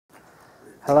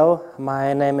Hello,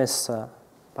 my name is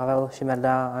Pavel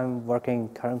Šimerda. I'm working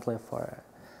currently for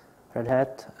Red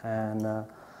Hat, and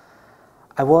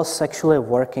I was actually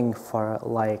working for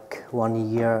like 1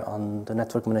 year on the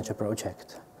NetworkManager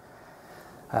project.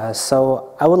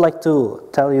 So I would like to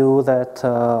tell you that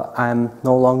I'm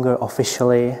no longer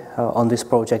officially on this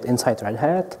project inside Red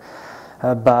Hat,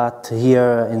 but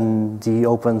here in the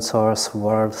open source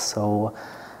world, so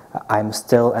I'm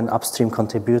still an upstream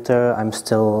contributor. I'm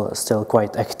still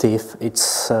quite active.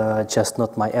 It's just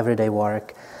not my everyday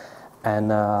work,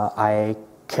 and I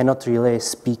cannot really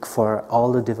speak for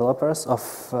all the developers of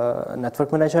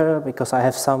NetworkManager because I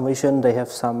have some vision. They have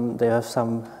some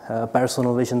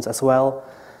personal visions as well.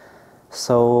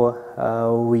 So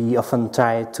we often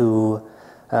try to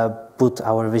put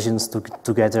our visions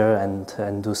together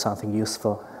and do something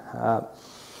useful.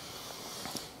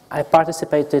 I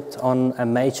participated on a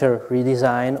major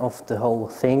redesign of the whole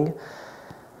thing,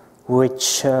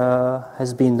 which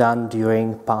has been done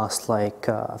during past like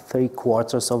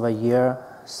 3/4 of a year.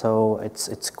 So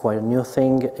it's quite a new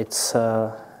thing. It's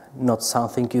not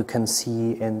something you can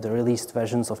see in the released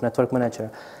versions of NetworkManager.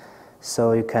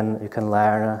 So you can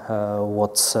learn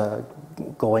what's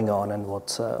going on and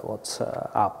what's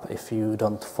up if you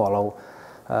don't follow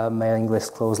mailing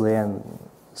list closely, and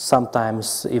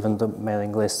sometimes even the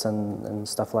mailing lists and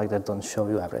stuff like that don't show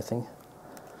you everything.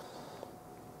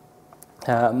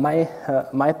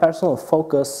 My personal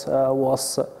focus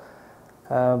was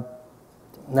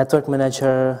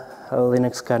NetworkManager,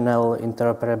 Linux kernel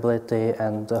interoperability,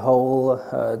 and the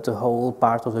whole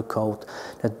part of the code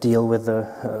that deal with the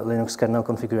Linux kernel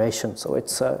configuration. So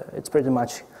it's pretty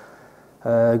much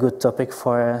a good topic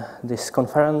for this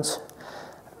conference.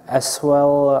 As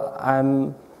well,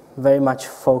 I'm very much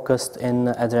focused in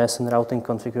address and routing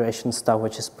configuration stuff,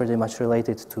 which is pretty much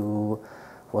related to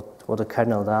what the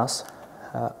kernel does.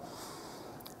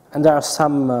 And there are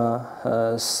some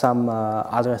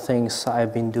other things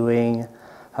I've been doing,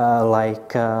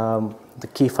 like the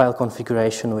key file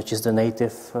configuration, which is the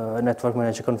native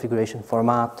NetworkManager configuration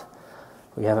format.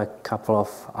 We have a couple of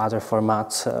other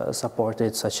formats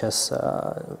supported, such as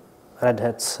Red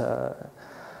Hat's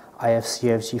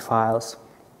IFCFG files.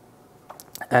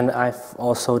 And I've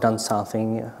also done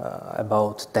something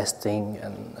about testing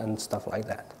and stuff like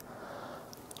that.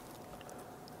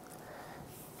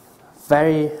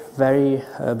 Very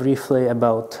briefly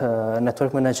about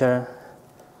NetworkManager.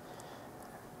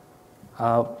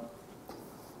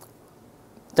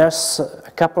 There's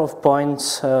a couple of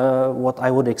points what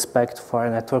I would expect for a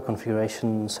network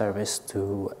configuration service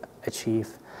to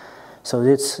achieve. So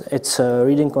it's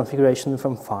reading configuration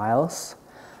from files.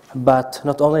 But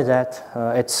not only that,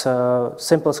 it's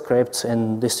simple scripts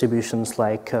in distributions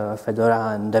like Fedora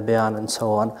and Debian and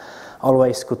so on.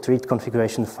 Always could read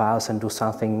configuration files and do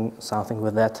something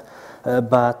with that.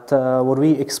 But what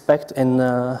we expect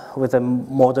with a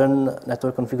modern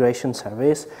network configuration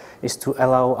service is to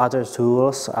allow other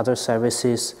tools, other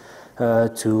services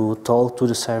to talk to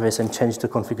the service and change the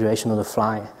configuration on the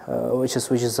fly, which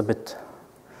is a bit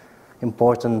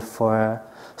important for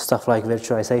stuff like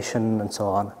virtualization and so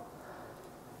on.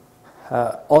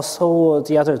 Also,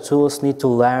 the other tools need to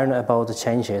learn about the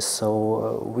changes,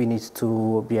 so we need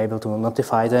to be able to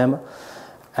notify them,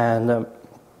 and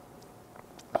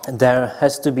there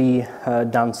has to be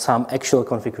done some actual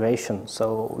configuration.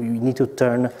 So we need to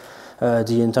turn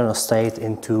the internal state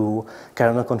into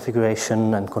kernel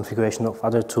configuration and configuration of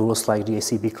other tools like the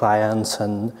ACB clients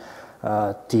and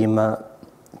Team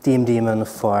Daemon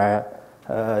for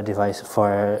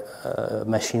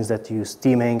machines that use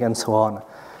teaming and so on.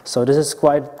 So this is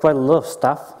quite a lot of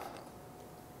stuff,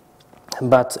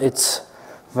 but it's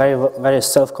very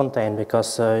self-contained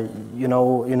because you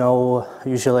know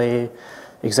usually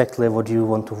exactly what you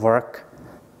want to work.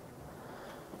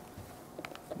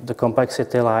 The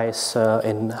complexity lies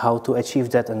in how to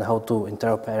achieve that and how to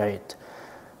interoperate.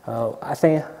 I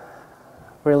think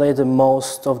really the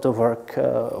most of the work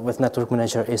with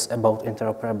NetworkManager is about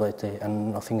interoperability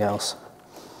and nothing else.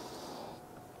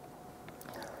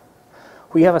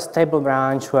 We have a stable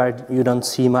branch where you don't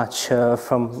see much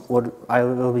from what I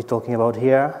will be talking about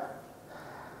here.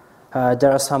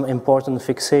 There are some important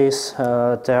fixes.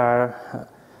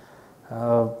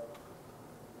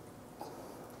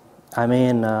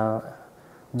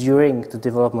 During the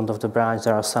development of the branch,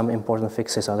 there are some important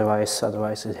fixes. Otherwise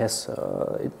it has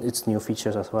its new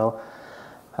features as well.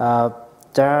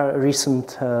 There are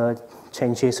recent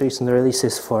changes, recent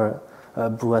releases for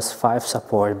BlueS 5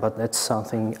 support, but that's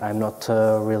something I'm not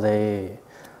really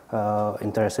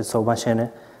interested so much in,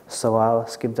 so I'll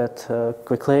skip that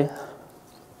quickly.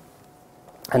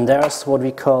 And there's what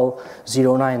we call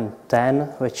 0910,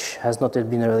 which has not yet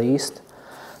been released.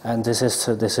 And this is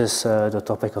the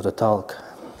topic of the talk.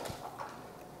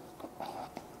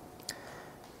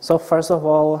 So first of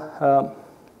all,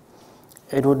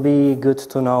 it would be good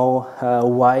to know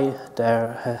why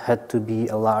there had to be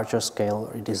a larger scale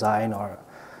redesign, or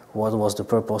what was the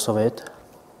purpose of it.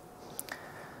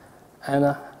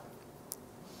 And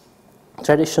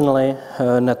traditionally,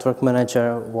 Network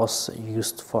Manager was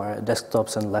used for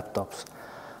desktops and laptops.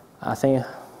 I think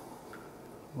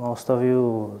most of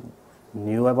you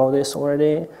knew about this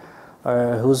already.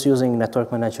 Who's using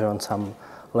Network Manager on some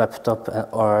laptop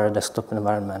or desktop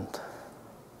environment?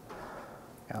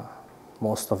 Yeah,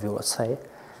 most of you, let's say.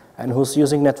 And who's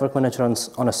using Network Manager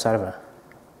on a server?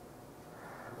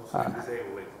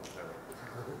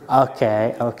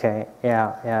 Okay,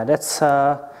 yeah.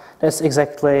 That's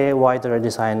exactly why the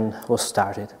redesign was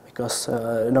started, because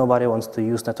nobody wants to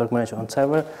use Network Manager on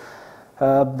server.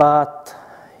 But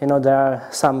there are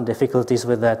some difficulties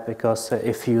with that, because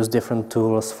if you use different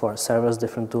tools for servers,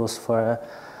 different tools for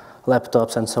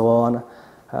laptops, and so on,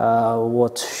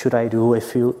 what should I do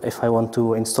if I want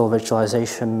to install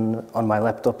virtualization on my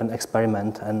laptop and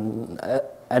experiment, and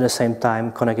at the same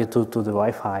time connect it to the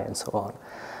Wi-Fi and so on?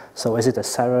 So is it a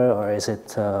server or is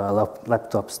it a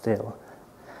laptop still?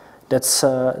 That's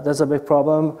a big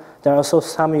problem. There are also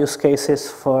some use cases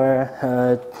for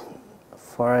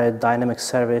a dynamic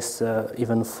service,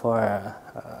 even for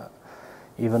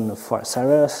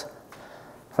servers.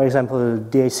 For example,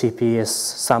 DHCP is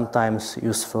sometimes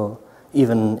useful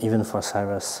even for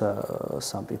servers.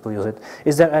 Some people use it.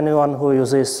 Is there anyone who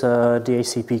uses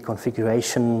DHCP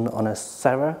configuration on a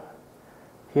server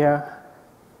here?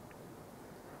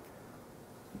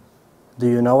 Do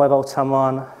you know about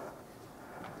someone?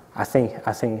 I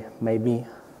think maybe.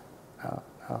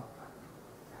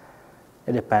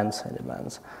 It depends.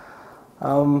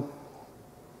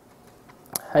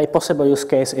 A possible use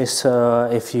case is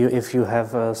if you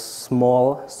have a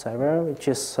small server, which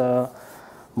is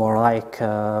more like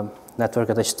network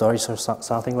attached storage or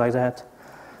something like that,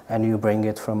 and you bring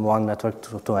it from one network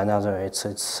to another.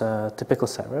 It's a typical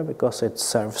server because it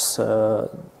serves the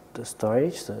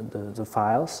storage, the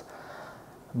files,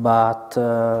 but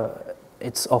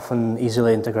it's often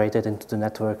easily integrated into the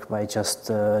network by just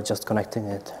connecting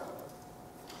it.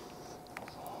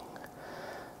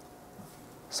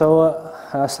 So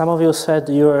some of you said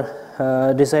you're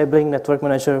disabling Network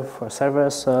Manager for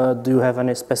servers. Do you have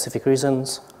any specific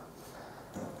reasons?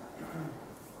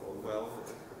 Well,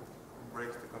 it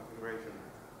breaks the configuration.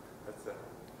 That's it.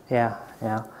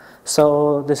 Yeah.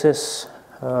 So this is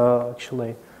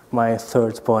actually my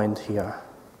third point here.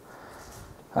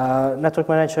 Network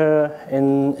Manager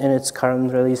in its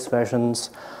current release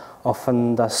versions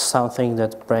often does something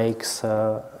that breaks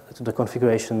the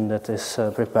configuration that is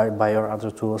prepared by your other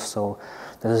tools. So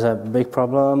that is a big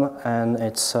problem, and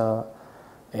it's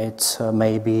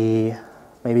maybe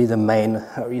the main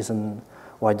reason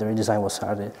why the redesign was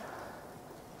started.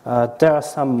 There are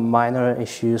some minor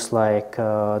issues like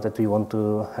that we want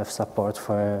to have support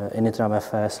for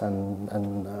initramfs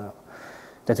and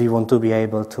that we want to be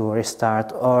able to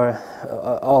restart or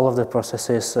all of the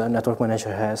processes Network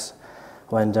Manager has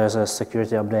when there's a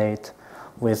security update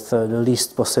with the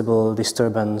least possible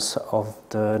disturbance of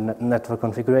the network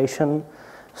configuration.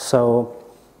 So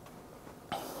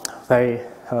very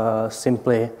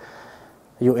simply,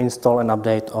 you install an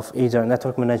update of either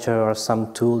Network Manager or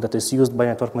some tool that is used by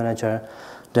Network Manager.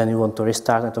 Then you want to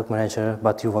restart Network Manager,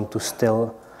 but you want to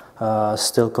still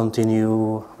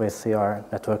continue with your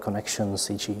network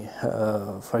connections, e.g.,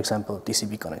 for example,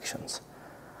 TCP connections.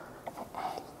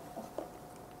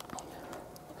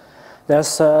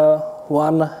 There's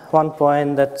one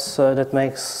point that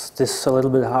makes this a little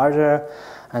bit harder,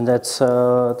 and that's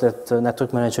that the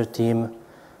Network Manager team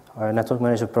or Network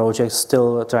Manager project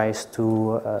still tries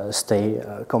to stay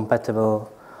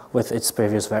compatible with its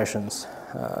previous versions.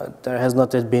 There has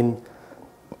not yet been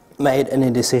made any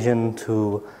decision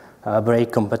to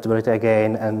break compatibility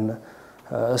again, and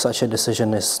such a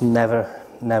decision is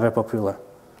never popular.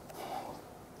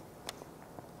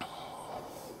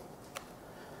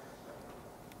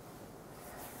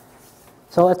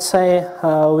 So let's say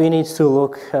we need to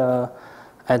look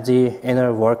at the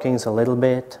inner workings a little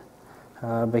bit,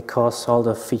 because all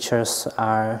the features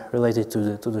are related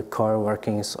to the core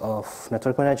workings of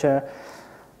Network Manager.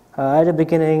 At the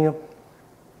beginning,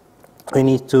 we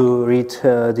need to read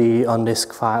the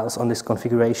on-disk files, on-disk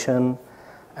configuration,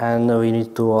 and we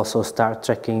need to also start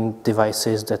tracking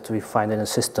devices that we find in the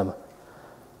system.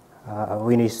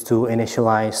 We need to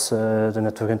initialize the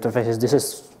network interfaces. This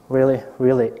is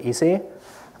really easy,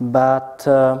 but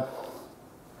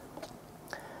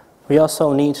we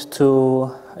also need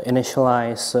to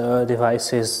initialize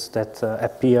devices that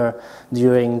appear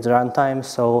during the runtime,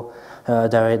 so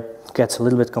there it gets a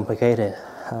little bit complicated.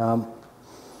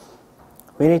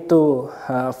 We need to,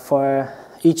 for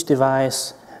each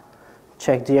device,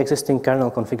 check the existing kernel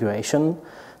configuration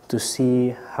to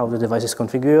see how the device is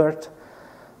configured.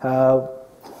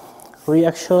 We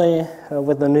actually,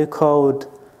 with the new code,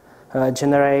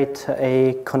 generate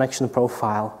a connection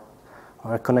profile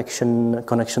or a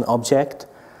connection object,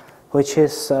 which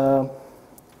is the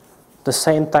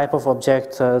same type of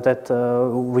object that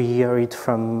we read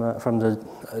from the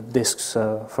disks,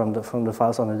 from the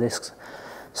files on the disks.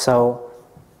 So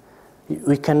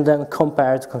we can then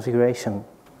compare the configuration.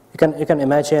 You can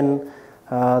imagine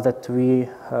that we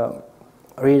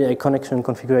read a connection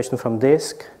configuration from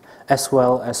disk as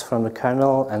well as from the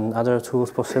kernel and other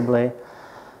tools possibly.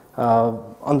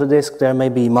 On the disk there may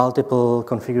be multiple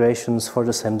configurations for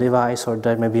the same device, or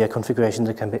there may be a configuration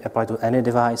that can be applied to any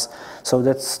device. So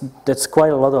that's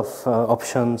quite a lot of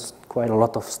options, quite a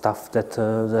lot of stuff that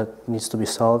needs to be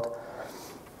solved.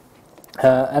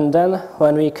 And then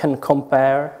when we can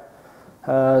compare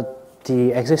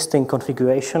the existing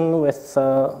configuration with,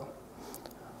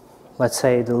 let's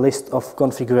say, the list of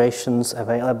configurations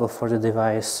available for the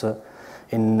device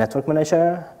in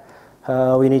NetworkManager,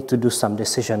 we need to do some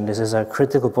decision. This is a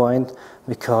critical point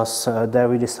because there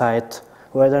we decide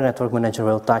whether NetworkManager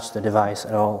will touch the device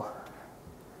at all.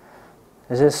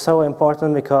 This is so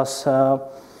important because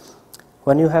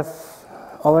when you have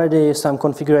already some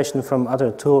configuration from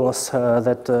other tools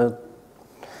that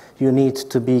you need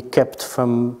to be kept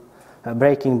from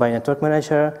breaking by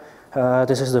NetworkManager,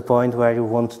 this is the point where you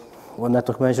want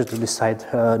NetworkManager to decide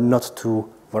not to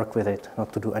work with it,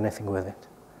 not to do anything with it.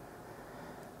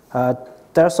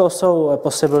 There's also a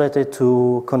possibility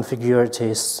to configure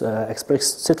this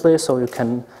explicitly, so you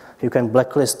can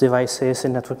blacklist devices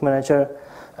in NetworkManager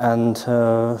and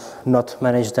not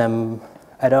manage them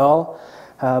at all.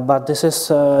 But this is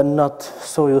not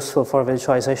so useful for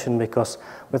virtualization, because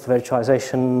with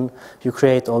virtualization you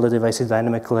create all the devices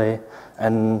dynamically,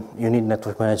 and you need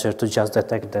NetworkManager to just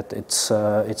detect that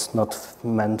it's not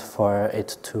meant for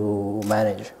it to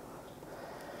manage.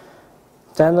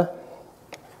 Then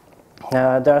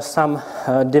there are some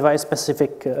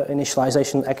device-specific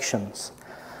initialization actions.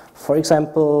 For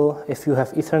example, if you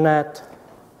have Ethernet,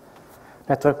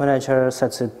 NetworkManager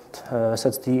sets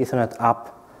the Ethernet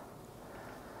up.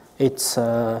 It's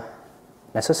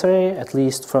necessary, at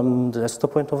least from the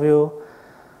desktop point of view.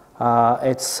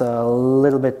 It's a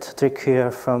little bit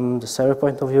trickier from the server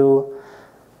point of view.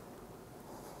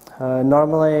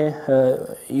 Normally,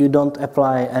 you don't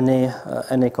apply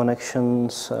any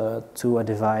connections to a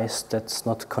device that's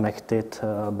not connected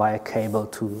by a cable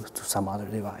to some other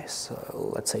device,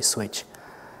 let's say switch.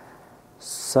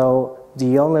 So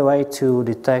the only way to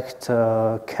detect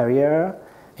a carrier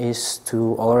is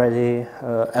to already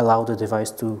allow the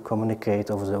device to communicate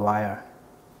over the wire.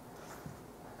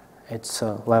 It's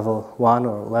level 1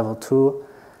 or level 2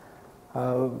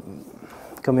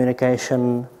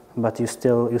 communication, but you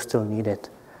still need it.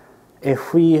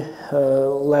 If we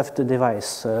left the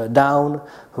device down,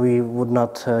 we would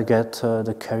not get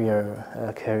the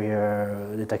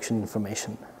carrier detection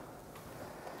information.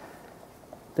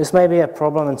 This may be a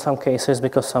problem in some cases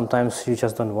because sometimes you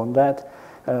just don't want that.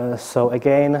 So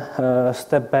again,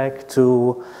 step back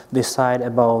to decide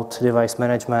about device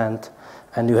management,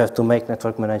 and you have to make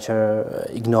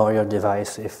NetworkManager ignore your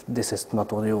device if this is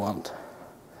not what you want.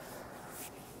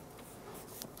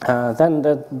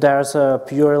 Then there's a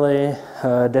purely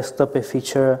desktop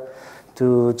feature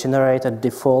to generate a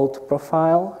default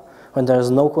profile when there's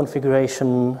no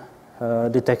configuration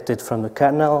detected from the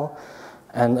kernel,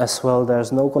 and as well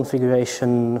there's no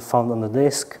configuration found on the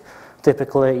disk.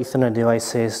 Typically, Ethernet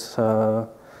devices on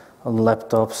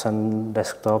laptops and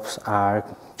desktops are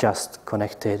just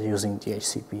connected using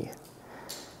DHCP.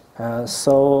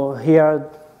 So here,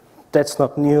 that's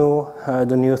not new.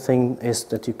 The new thing is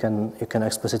that you can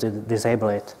explicitly disable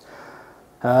it.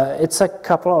 It's a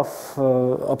couple of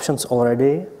options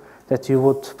already that you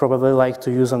would probably like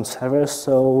to use on servers.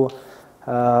 So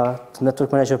the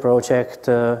NetworkManager project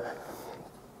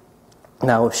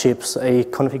now ships a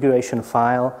configuration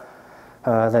file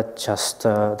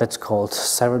that's called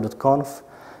server.conf,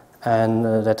 and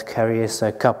that carries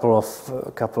a couple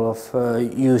of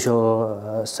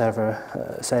usual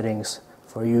server settings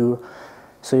for you.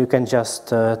 So you can just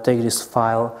take this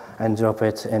file and drop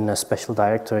it in a special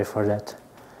directory for that,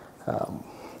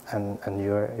 and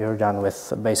you're done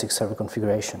with basic server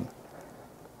configuration.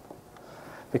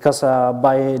 Because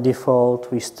by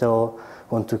default we still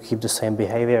want to keep the same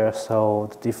behavior, so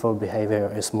the default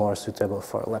behavior is more suitable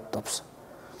for laptops.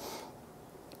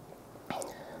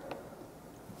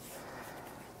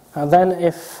 And then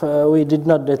if we did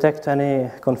not detect any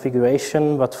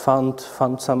configuration but found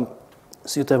some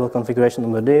suitable configuration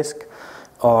on the disk,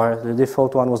 or the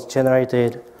default one was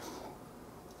generated,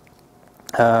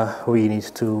 we need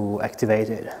to activate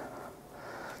it.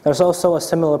 There's also a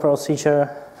similar procedure.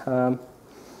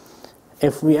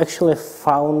 If we actually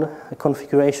found a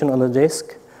configuration on the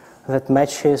disk that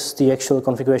matches the actual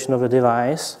configuration of the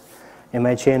device,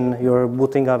 imagine you're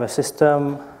booting up a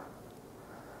system.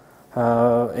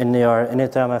 In your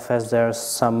initramfs there's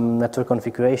some network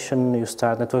configuration, you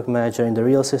start NetworkManager in the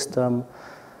real system.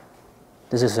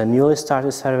 This is a newly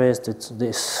started service,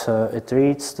 it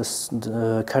reads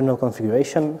the kernel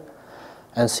configuration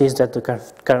and sees that the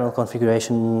kernel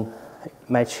configuration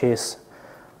matches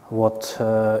what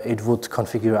it would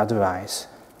configure otherwise,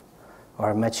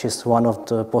 or matches one of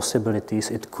the possibilities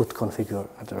it could configure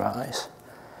otherwise.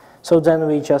 So then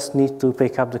we just need to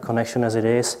pick up the connection as it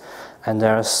is, and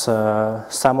there's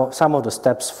some of the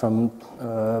steps from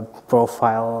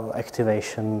profile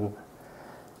activation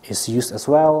is used as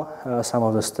well. Some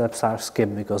of the steps are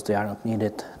skipped because they are not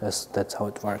needed. That's how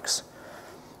it works.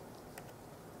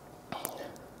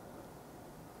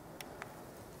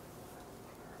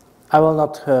 I will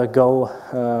not go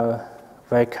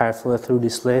very carefully through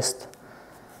this list,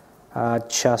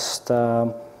 just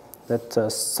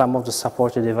that some of the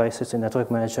supported devices in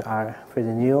NetworkManager are pretty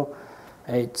new.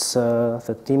 It's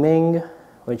the teaming,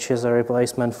 which is a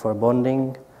replacement for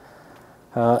bonding.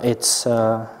 It's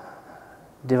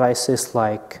devices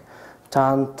like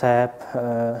TAN, TAP,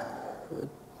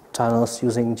 tunnels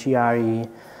using GRE,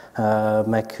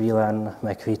 MAC-VLAN,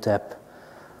 MAC-VTAP.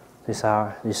 These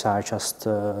are just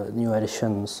new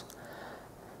additions.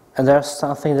 And there's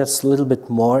something that's a little bit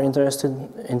more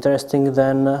interesting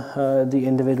than the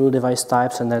individual device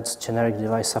types, and that's generic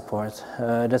device support.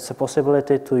 That's a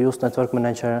possibility to use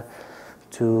NetworkManager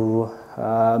to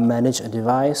manage a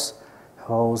device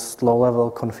whose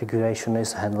low-level configuration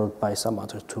is handled by some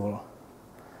other tool.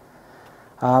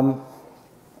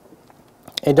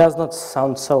 It does not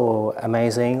sound so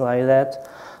amazing like that,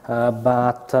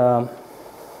 but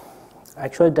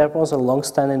actually there was a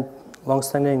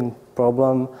long-standing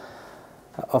problem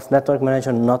of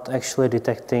NetworkManager not actually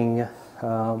detecting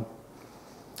the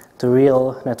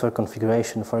real network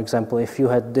configuration. For example, if you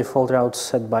had default routes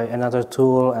set by another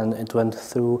tool and it went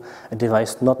through a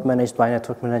device not managed by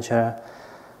NetworkManager,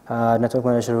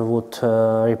 NetworkManager would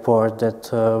report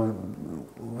that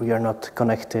we are not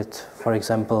connected. For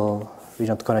example, we're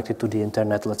not connected to the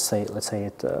internet. Let's say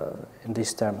it in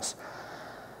these terms.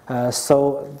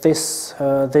 So this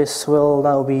will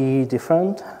now be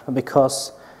different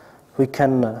because we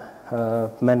can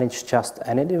manage just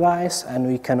any device, and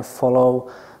we can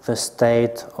follow the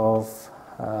state of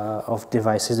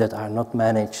devices that are not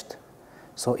managed.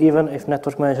 So even if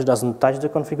NetworkManager doesn't touch the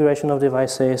configuration of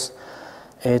devices,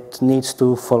 it needs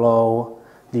to follow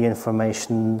the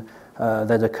information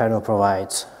that the kernel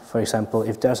provides. For example,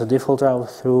 if there's a default route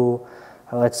through,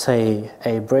 let's say,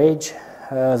 a bridge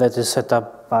that is set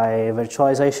up by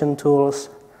virtualization tools,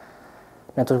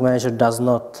 NetworkManager does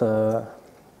not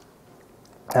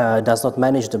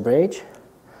manage the bridge,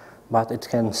 but it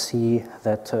can see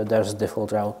that there's a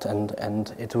default route,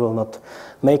 and it will not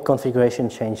make configuration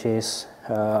changes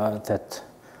that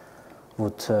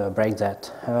would break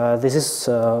that. This is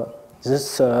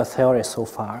theory so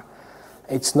far.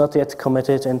 It's not yet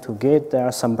committed into Git. There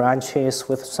are some branches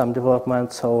with some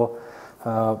development, so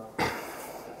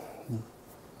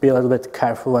be a little bit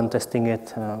careful when testing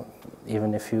it,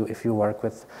 even if you work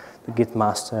with the Git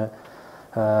master.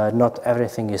 Not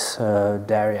everything is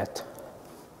there yet.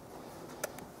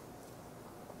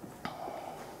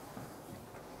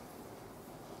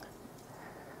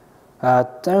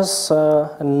 There's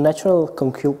a natural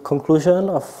conclusion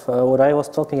of what I was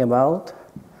talking about,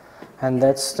 and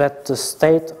that's that the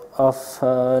state of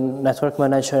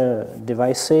NetworkManager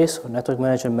devices, or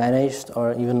NetworkManager managed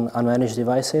or even unmanaged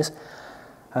devices,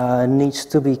 needs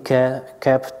to be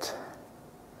kept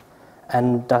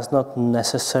and does not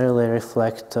necessarily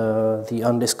reflect the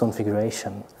on-disk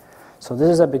configuration. So this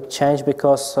is a big change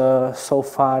because so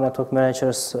far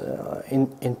NetworkManager's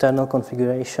internal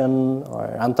configuration or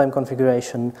runtime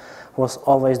configuration was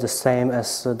always the same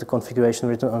as the configuration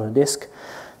written on the disk.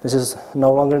 This is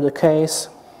no longer the case.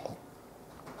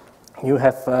 You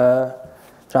have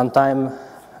runtime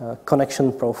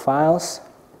connection profiles.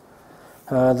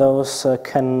 Those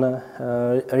can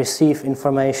receive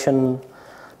information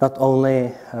not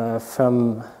only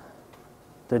from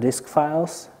the disk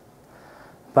files.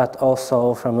 but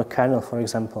also from the kernel, for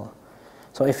example.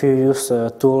 So if you use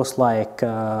tools like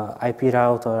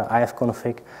IPRoute or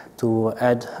ifconfig to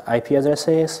add IP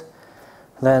addresses,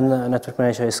 then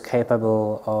NetworkManager is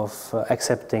capable of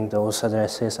accepting those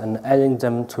addresses and adding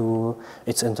them to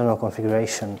its internal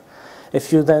configuration.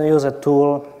 If you then use a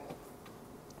tool,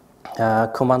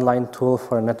 command line tool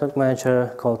for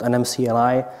NetworkManager called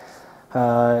nmcli,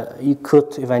 you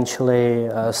could eventually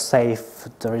save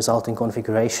the resulting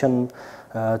configuration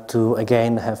to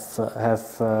again have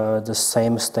the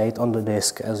same state on the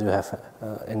disk as you have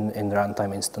in the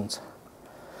runtime instance.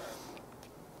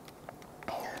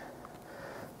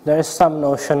 There is some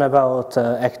notion about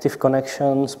active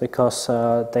connections because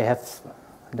they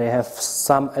have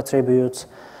some attributes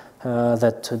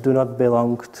that do not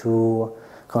belong to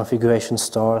configuration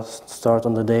stored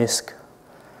on the disk.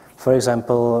 For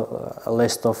example, a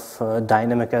list of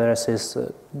dynamic addresses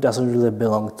doesn't really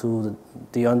belong to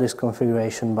the on-disk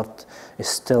configuration, but is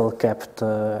still kept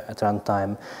at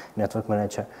runtime in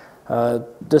NetworkManager.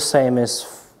 The same is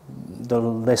the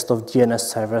list of DNS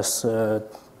servers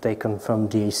taken from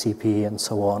DHCP and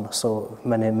so on. So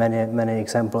many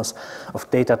examples of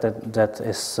data that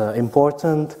is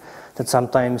important, that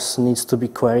sometimes needs to be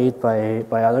queried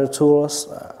by other tools,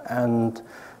 and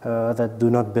that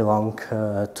do not belong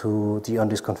to the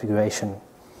on-disk configuration.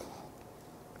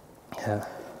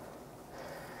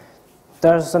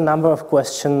 There's a number of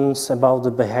questions about the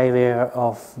behavior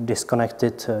of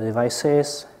disconnected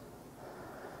devices,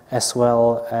 as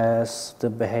well as the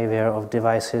behavior of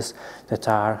devices that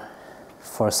are,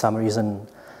 for some reason,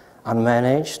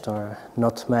 unmanaged or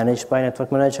not managed by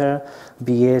NetworkManager,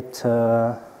 be it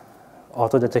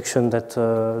auto-detection that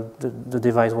the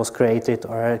device was created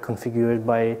or configured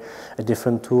by a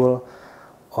different tool,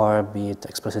 or be it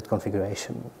explicit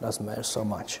configuration. Doesn't matter so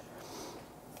much.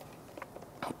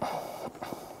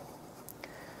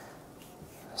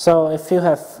 So if you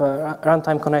have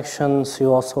runtime connections,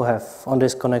 you also have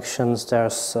on-disk connections.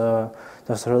 There's a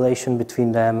relation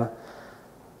between them.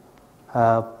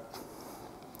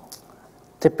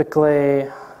 Typically,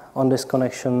 on-disk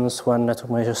connections, when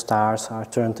NetworkManager stars, are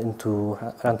turned into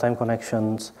runtime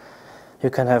connections. You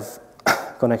can have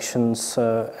connections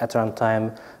at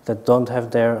runtime that don't have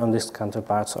their on-disk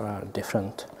counterparts or are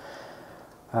different.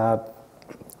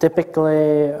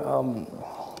 Typically,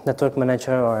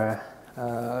 NetworkManager or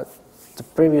the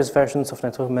previous versions of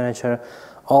NetworkManager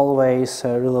always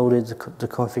reloaded the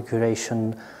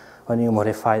configuration when you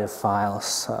modify the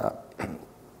files.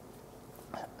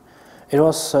 It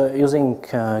was using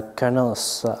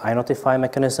kernel's iNotify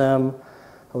mechanism,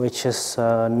 which is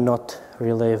not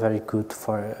really very good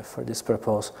for this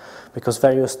purpose, because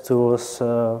various tools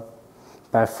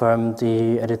perform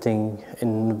the editing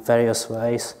in various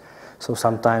ways. So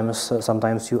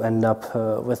sometimes you end up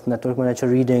with NetworkManager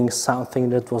reading something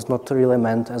that was not really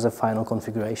meant as a final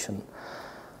configuration.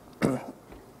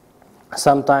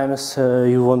 Sometimes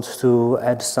you want to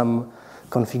add some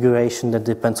configuration that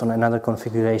depends on another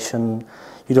configuration.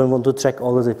 You don't want to track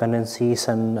all the dependencies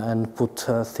and put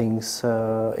things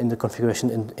in the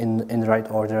configuration in the right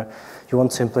order. You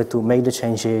want simply to make the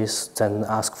changes, then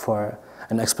ask for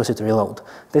an explicit reload.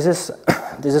 This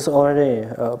is already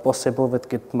possible with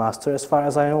Git master, as far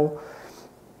as I know,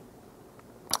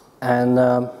 and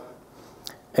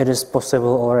it is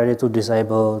possible already to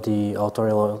disable the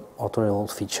auto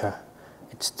reload feature.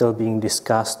 It's still being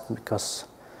discussed because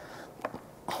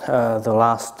the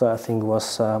last thing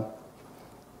was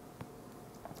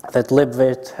that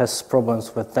libvirt has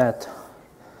problems with that.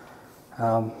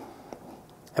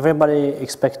 Everybody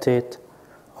expected,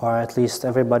 or at least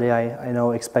everybody I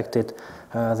know expected,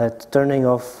 that turning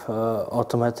off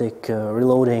automatic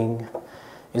reloading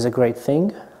is a great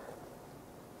thing.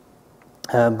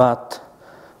 But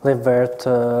libvirt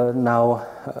now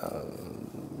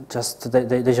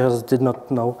they just did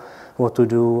not know what to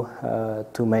do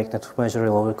to make NetworkManager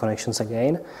reloaded connections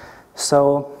again.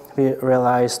 So we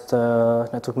realized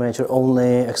NetworkManager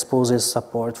only exposes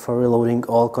support for reloading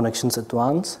all connections at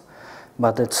once,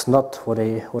 but it's not what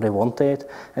they wanted,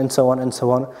 and so on and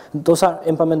so on. Those are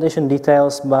implementation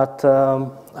details, but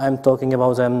I'm talking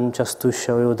about them just to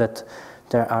show you that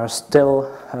there are still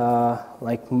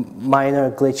like minor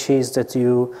glitches that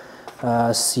you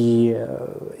see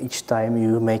each time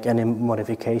you make any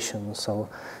modification. So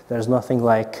there's nothing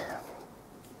like,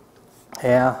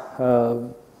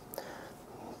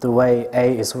 the way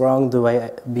A is wrong, the way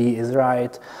B is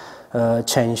right.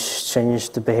 Change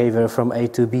the behavior from A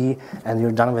to B, and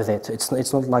you're done with it. It's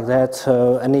not like that.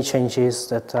 Any changes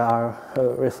that are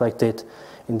reflected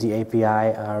in the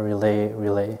API are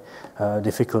really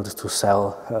difficult to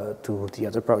sell to the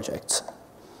other projects.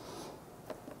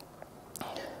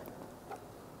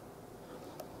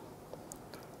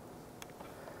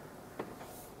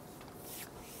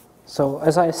 So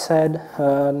as I said,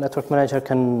 Network Manager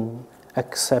can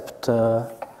accept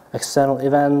external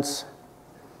events.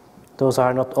 Those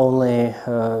are not only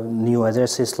new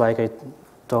addresses like I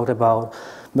talked about,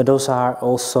 but those are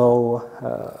also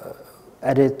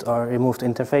edit or removed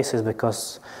interfaces,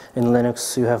 because in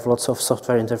Linux you have lots of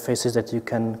software interfaces that you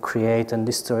can create and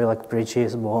destroy, like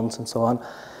bridges, bonds, and so on.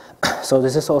 So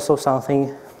this is also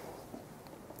something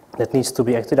that needs to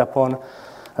be acted upon.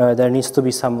 There needs to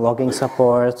be some logging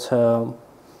support.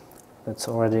 That's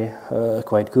already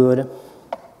quite good.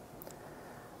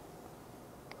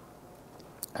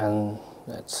 And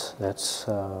that's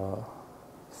for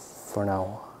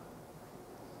now.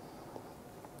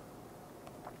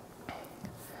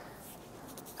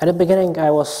 At the beginning,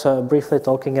 I was briefly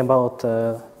talking about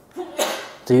the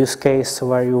use case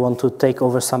where you want to take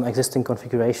over some existing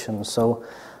configuration. So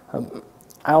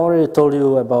I already told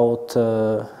you about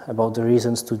the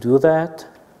reasons to do that.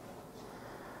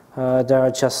 There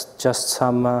are just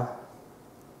some,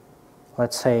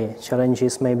 let's say,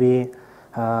 challenges maybe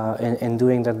in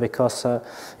doing that, because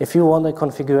if you want a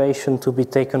configuration to be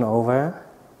taken over,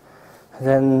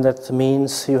 then that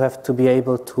means you have to be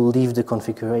able to leave the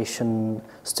configuration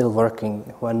still working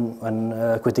when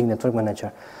quitting Network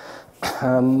Manager.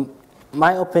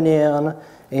 My opinion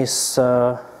is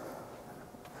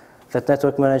that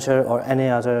Network Manager or any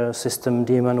other system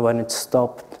daemon, when it's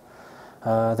stopped,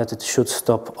 that it should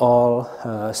stop all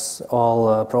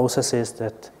processes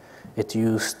that it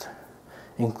used,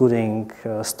 including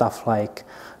stuff like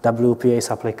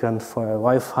WPA applicant for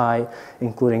Wi-Fi,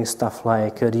 including stuff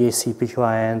like DHCP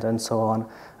client, and so on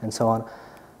and so on.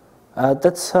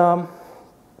 That's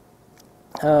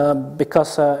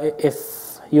because if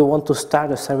you want to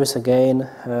start a service again,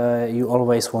 you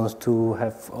always want to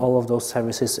have all of those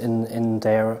services in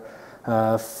their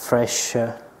fresh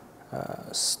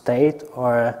state,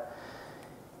 or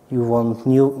you want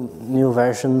new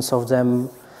versions of them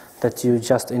that you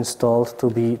just installed to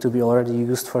be already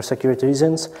used for security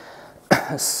reasons.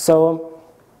 So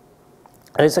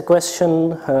there is a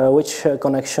question which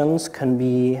connections can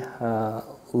be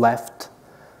left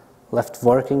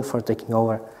working for taking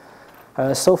over.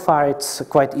 So far it's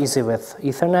quite easy with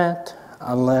Ethernet,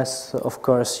 unless of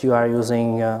course you are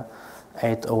using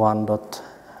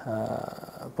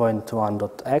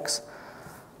 801.1.x,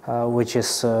 which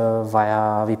is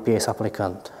via VPA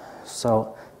applicant.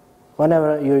 So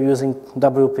whenever you're using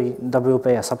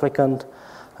WPA as applicant,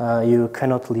 you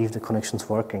cannot leave the connections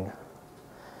working.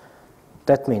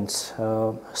 That means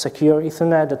secure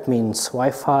Ethernet, that means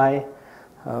Wi-Fi.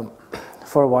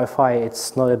 For Wi-Fi,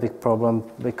 it's not a big problem,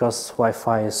 because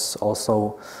Wi-Fi is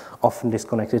also often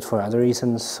disconnected for other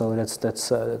reasons, so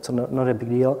that's not a big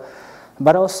deal.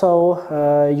 But also,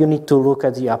 you need to look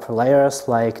at the upper layers,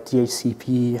 like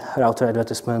DHCP, router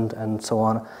advertisement, and so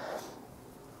on.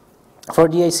 For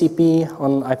DHCP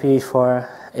on IPv4,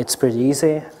 it's pretty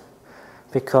easy,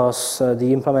 because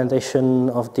the implementation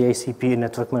of DHCP in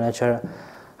Network Manager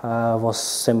was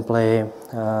simply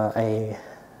a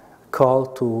call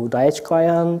to DH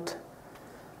client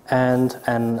and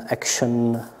an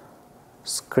action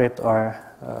script, or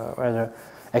rather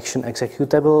action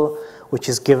executable, which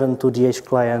is given to DH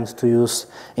client to use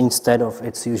instead of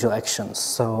its usual actions.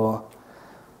 So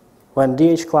when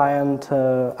DH client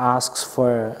asks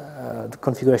for the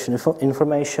configuration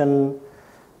information,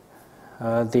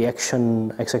 the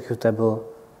action executable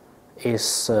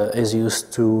is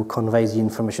used to convey the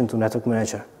information to Network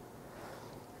Manager.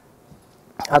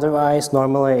 Otherwise,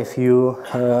 normally if you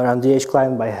run DH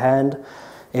client by hand,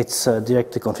 it's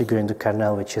directly configuring the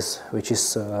kernel, which is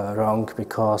wrong,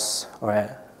 because, or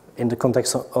in the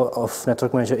context of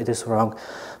Network Manager, it is wrong,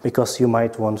 because you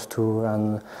might want to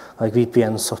run like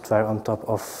VPN software on top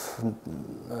of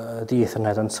the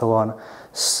Ethernet and so on.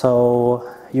 So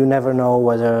you never know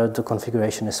whether the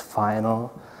configuration is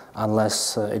final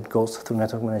unless it goes through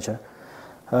Network Manager.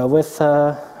 With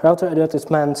router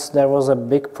advertisements, there was a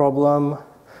big problem,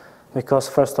 because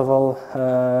first of all,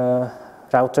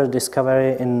 router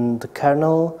discovery in the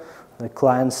kernel, the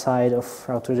client side of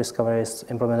router discovery is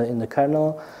implemented in the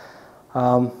kernel.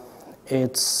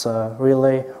 It's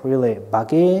really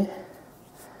buggy.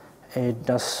 It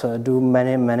does do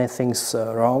many things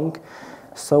wrong.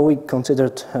 So we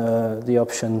considered the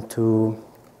option to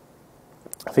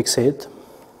fix it.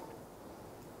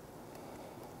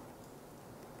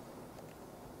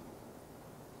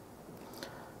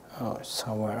 Oh, it's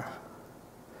somewhere.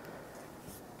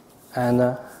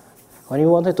 And when we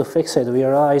wanted to fix it, we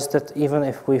realized that even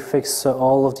if we fix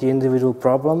all of the individual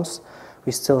problems,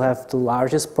 we still have the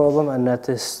largest problem, and that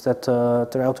is that the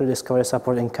router discovery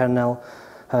support in kernel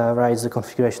writes the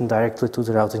configuration directly to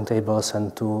the routing tables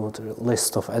and to the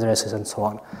list of addresses and so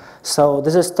on. So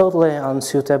this is totally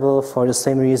unsuitable for the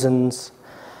same reasons,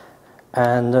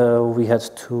 and we had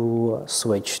to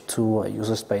switch to a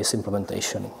user space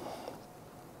implementation.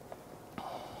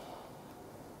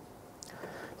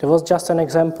 There was just an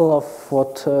example of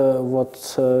what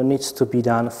needs to be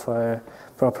done for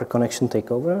proper connection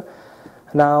takeover.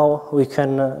 Now we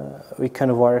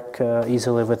can work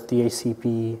easily with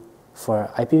DHCP for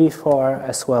IPv4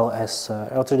 as well as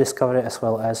router discovery as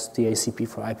well as DHCP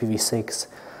for IPv6.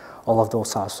 All of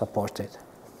those are supported.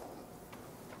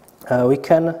 We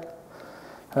can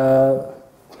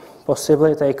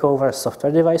possibly take over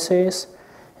software devices.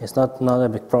 It's not a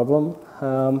big problem.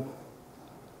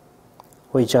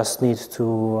 We just need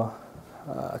to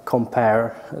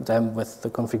compare them with the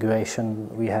configuration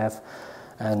we have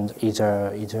and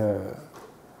either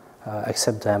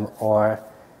accept them, or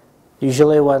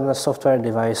usually when a software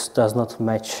device does not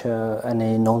match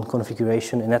any known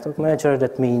configuration in NetworkManager,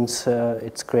 that means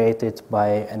it's created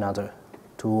by another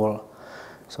tool.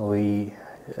 So we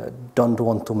don't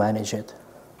want to manage it.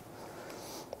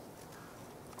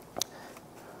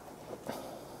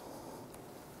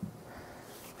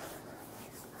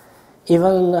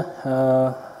 Even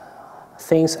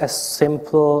things as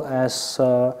simple as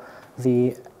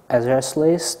the address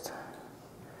list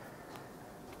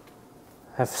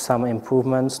have some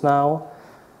improvements now.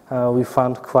 We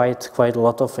found quite a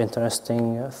lot of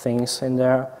interesting things in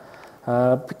there.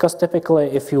 Because typically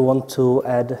if you want to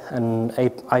add an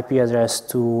IP address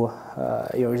to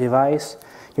your device,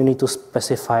 you need to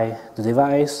specify the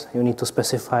device, you need to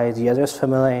specify the address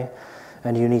family,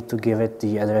 and you need to give it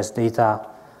the address data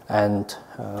and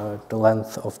the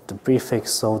length of the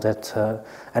prefix so that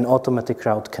an automatic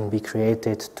route can be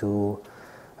created to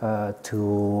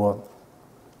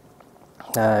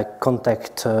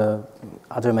contact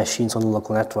other machines on the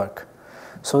local network.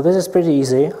 So this is pretty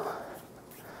easy,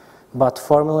 but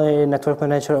formerly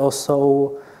NetworkManager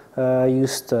also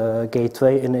used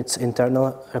gateway in its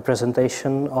internal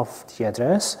representation of the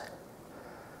address,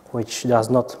 which does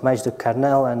not match the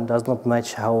kernel and does not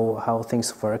match how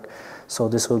things work. So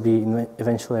this will be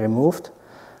eventually removed.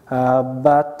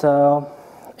 But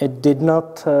it did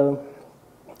not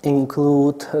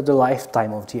include the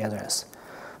lifetime of the address,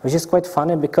 which is quite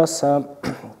funny because the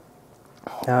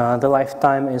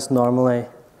lifetime is normally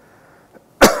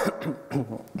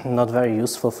not very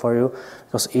useful for you,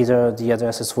 because either the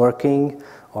address is working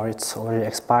or it's already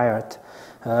expired.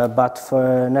 But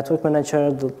for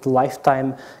NetworkManager, the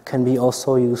lifetime can be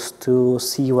also used to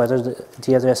see whether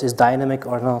the address is dynamic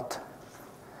or not.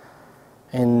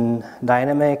 In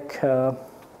dynamic,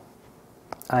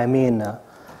 I mean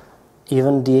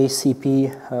even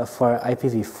DHCP for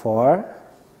IPv4,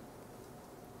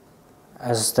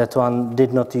 as that one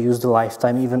did not use the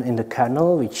lifetime even in the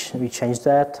kernel, which we changed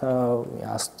that. We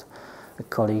asked a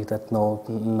colleague that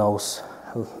knows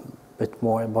a bit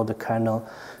more about the kernel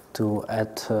to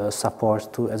add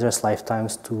support to address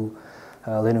lifetimes to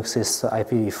Linux's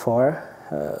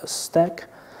IPv4 stack.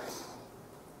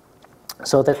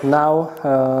 So that now,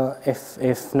 if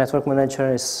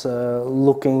NetworkManager is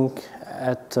looking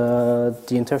at the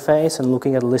interface and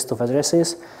looking at a list of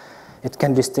addresses, it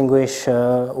can distinguish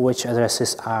which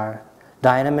addresses are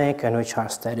dynamic and which are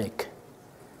static.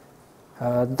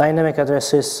 Dynamic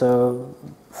addresses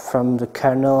from the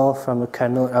kernel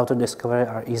router discovery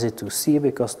are easy to see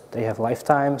because they have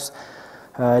lifetimes.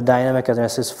 Dynamic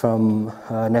addresses from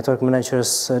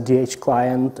NetworkManager's DH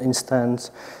client instance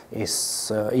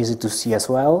is easy to see as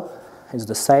well. It's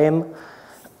the same.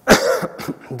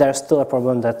 There's still a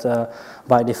problem that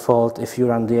by default, if you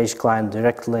run DH client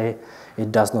directly,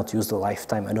 it does not use the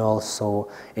lifetime at all. So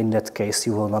in that case,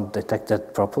 you will not detect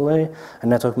that properly.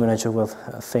 And NetworkManager will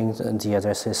think that the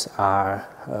addresses are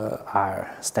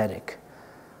static.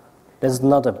 That's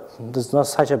not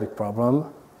such a big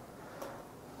problem,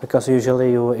 because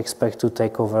usually you expect to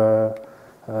take over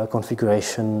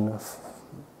configuration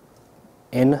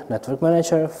in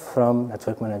NetworkManager,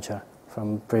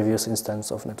 from previous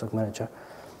instance of NetworkManager.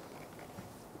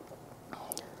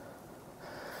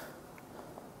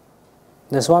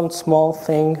 There's one small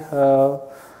thing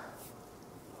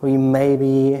we may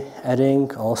be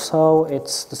adding also.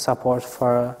 It's the support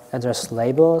for address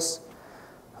labels,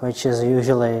 which is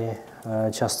usually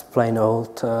just plain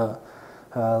old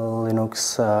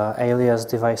Linux alias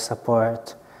device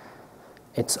support.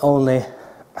 It's only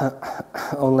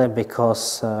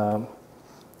because the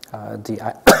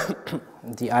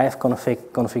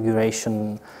ifconfig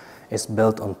configuration is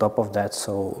built on top of that,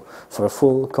 so for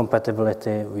full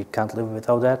compatibility we can't live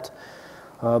without that.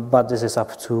 but this is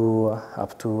up to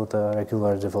the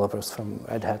regular developers from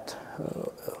Red Hat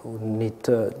who need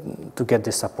to get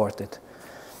this supported.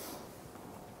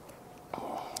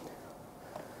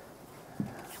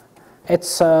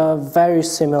 It's very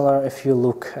similar if you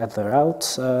look at the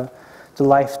routes. The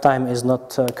lifetime is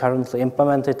not currently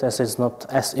implemented, as it's not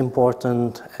as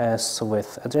important as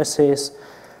with addresses,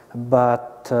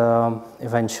 but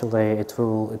eventually it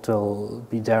will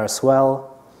be there as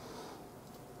well.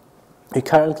 We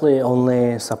currently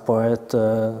only support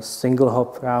single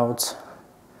hop routes.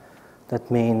 That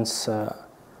means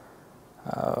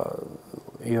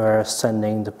you are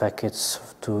sending the packets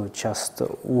to just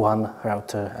one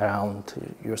router around.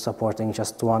 You're supporting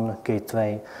just one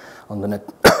gateway on the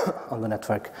on the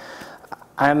network.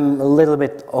 I'm a little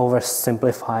bit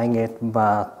oversimplifying it,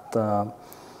 but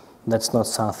that's not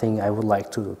something I would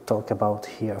like to talk about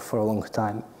here for a long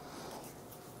time.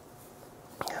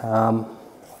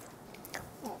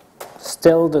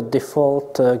 Still, the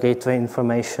default gateway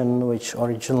information, which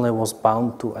originally was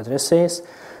bound to addresses,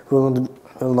 will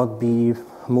not be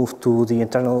moved to the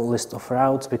internal list of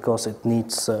routes because it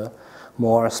needs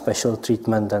more special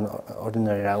treatment than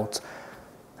ordinary routes.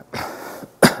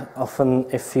 Often,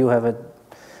 if you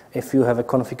have a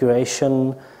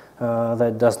configuration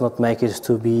that does not make it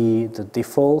to be the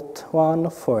default one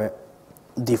for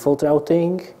default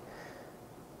routing,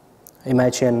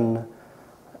 imagine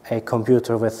a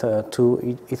computer with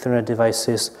two Ethernet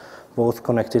devices, both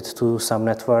connected to some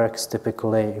networks.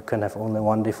 Typically, you can have only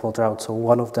one default route, so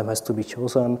one of them has to be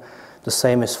chosen. The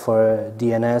same is for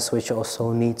DNS, which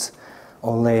also needs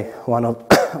only one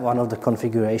of the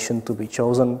configuration to be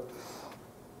chosen.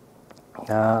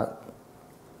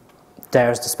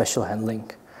 There's the special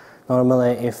handling.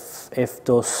 Normally, if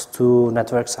those two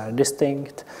networks are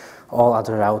distinct, all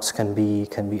other routes can be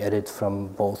added from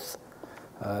both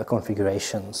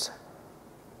configurations.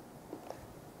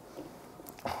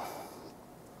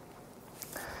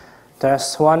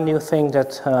 There's one new thing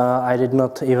that I did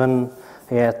not even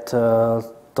yet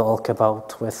talk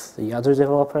about with the other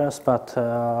developers, but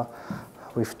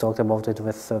we've talked about it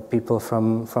with people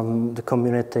from the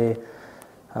community.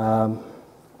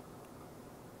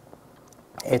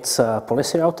 It's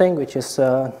policy routing, which is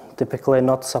typically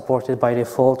not supported by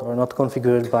default or not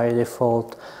configured by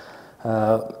default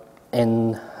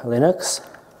in Linux,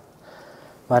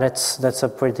 but that's a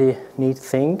pretty neat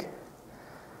thing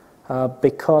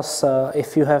because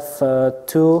if you have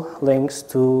two links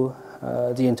to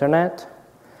the internet,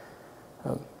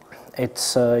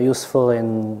 it's useful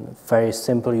in very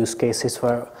simple use cases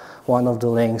where one of the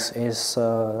links is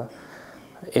the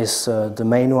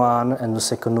main one and the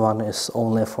second one is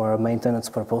only for maintenance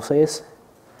purposes.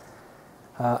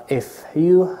 If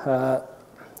you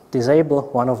disable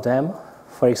one of them,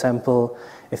 for example,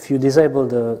 if you disable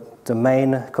the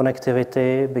main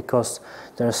connectivity because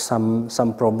there's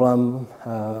some problem,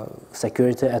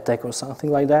 security attack or something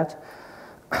like that,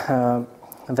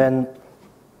 then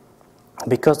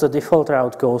because the default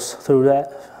route goes through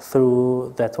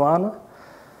that one,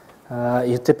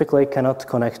 you typically cannot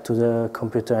connect to the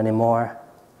computer anymore.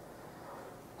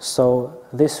 So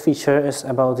this feature is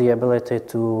about the ability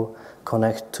to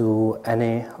connect to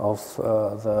any of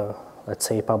the, let's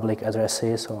say, public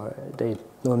addresses, or they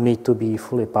don't need to be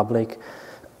fully public,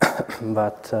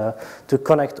 but to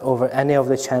connect over any of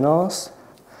the channels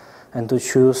and to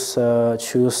choose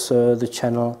the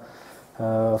channel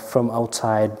from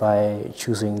outside by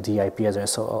choosing the IP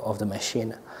address of the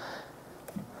machine.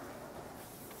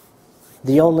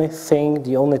 The only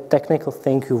technical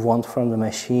thing you want from the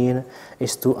machine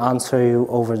is to answer you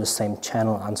over the same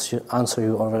channel, answer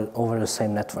you over the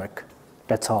same network.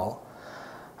 That's all.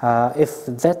 If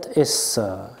that is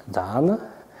done,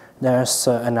 there's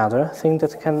another thing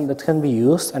that can be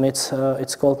used, and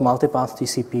it's called multipath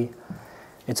TCP.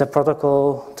 It's a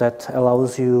protocol that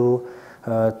allows you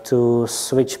to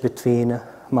switch between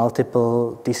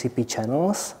multiple TCP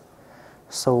channels.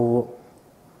 So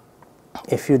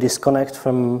if you disconnect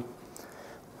from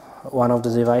one of the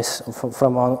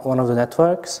from one of the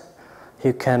networks,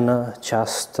 you can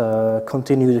just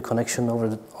continue the connection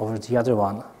over the other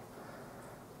one.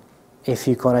 If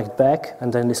you connect back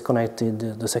and then disconnect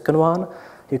the second one,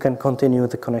 you can continue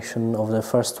the connection of the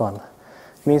first one.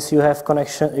 It means you have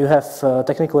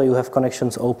technically you have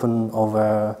connections open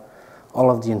over all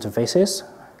of the interfaces,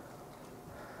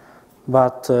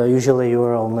 but usually you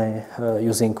are only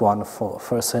using one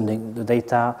for sending the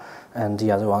data, and the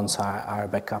other ones are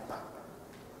backup.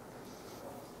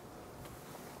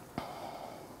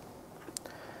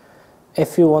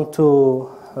 If you want to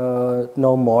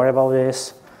know more about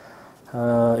this,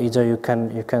 Either you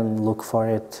can look for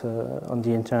it on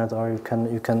the internet, or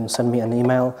you can send me an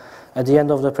email. At the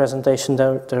end of the presentation,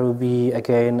 there will be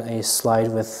again a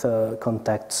slide with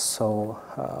contacts, so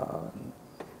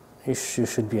you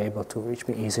should be able to reach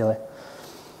me easily.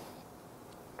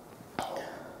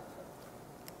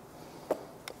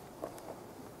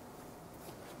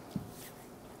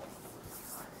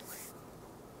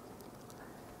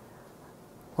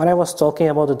 When I was talking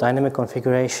about the dynamic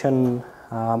configuration,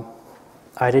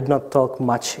 I did not talk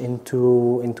much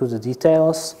into the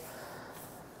details,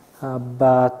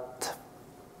 but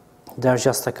there are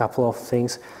just a couple of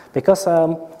things. Because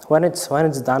when it's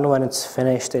done, when it's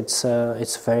finished, it's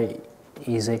very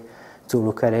easy to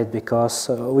look at it, because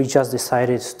we just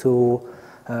decided to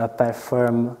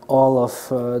perform all of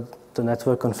the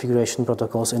network configuration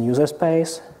protocols in user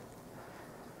space,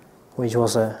 which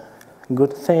was a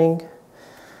good thing.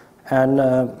 And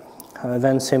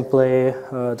then simply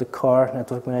the core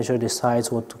network manager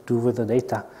decides what to do with the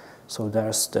data. So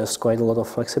there's quite a lot of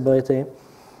flexibility.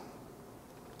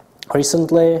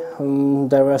 Recently,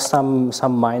 there were some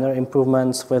minor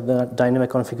improvements with the dynamic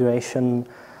configuration.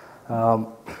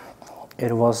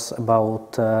 It was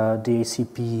about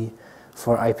DHCP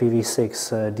for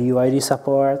IPv6 DUID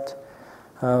support.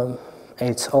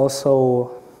 It's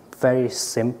also very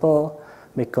simple,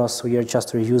 because we are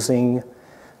just reusing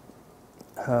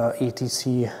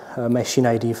etc machine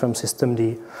ID from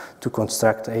systemd to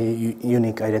construct a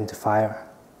unique identifier.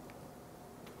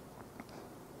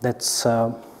 That's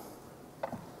I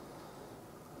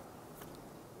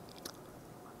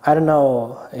don't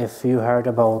know if you heard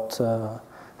about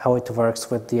how it works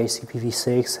with the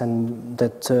IPv6, and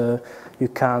that you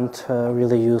can't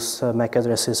really use MAC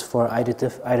addresses for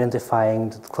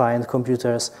identifying the client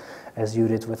computers as you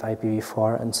did with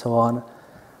IPv4 and so on.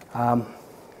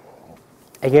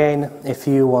 Again, if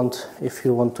you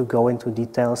want to go into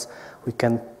details, we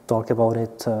can talk about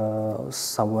it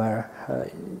somewhere.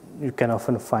 You can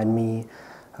often find me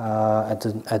at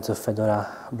the Fedora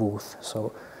booth,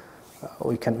 so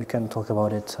we can talk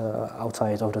about it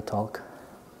outside of the talk.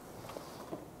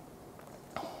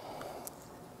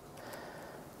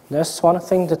 There's one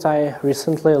thing that I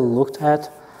recently looked at,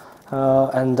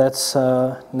 and that's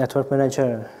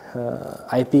NetworkManager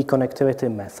IP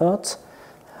connectivity methods.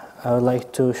 I would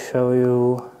like to show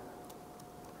you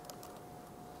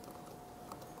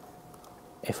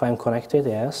if I'm connected.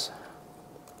 Yes.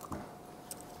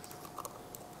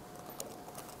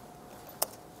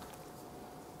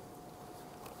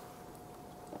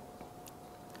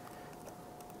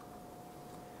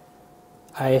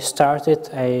 I started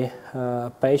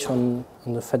a page on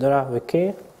the Fedora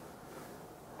wiki,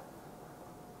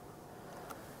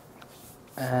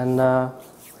 and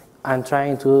I'm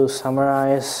trying to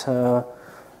summarize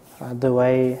the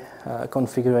way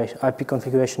IP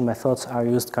configuration methods are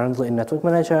used currently in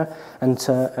NetworkManager,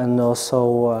 and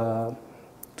also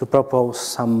to propose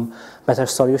some better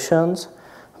solutions.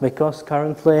 Because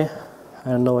currently, I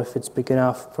don't know if it's big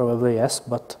enough, probably yes,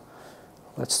 but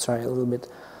let's try a little bit.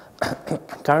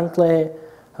 Currently,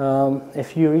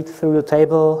 if you read through the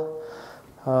table,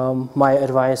 my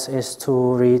advice is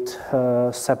to read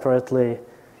separately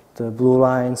the blue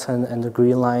lines and the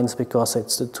green lines, because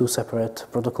it's the two separate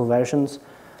protocol versions.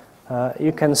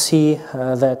 You can see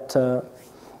that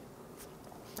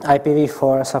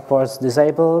IPv4 supports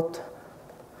disabled,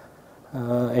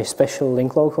 a special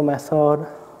link local method,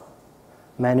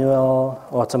 manual,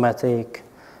 automatic,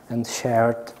 and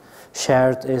shared.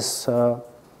 Shared is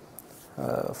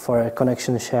for a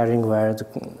connection sharing where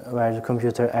the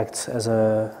computer acts as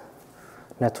a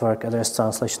network address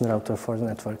translation router for the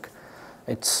network.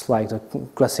 It's like the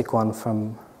classic one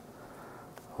from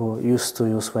who used to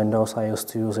use Windows. I used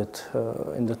to use it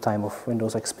in the time of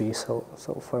Windows XP. So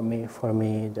for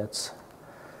me that's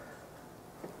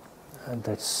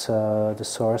the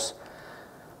source.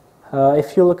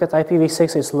 If you look at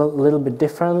IPv6, it's a little bit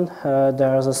different.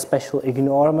 There's a special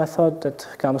ignore method that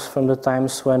comes from the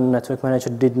times when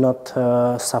NetworkManager did not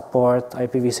support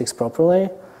IPv6 properly.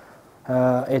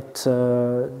 It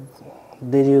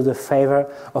did you the favor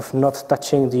of not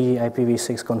touching the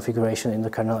IPv6 configuration in the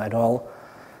kernel at all.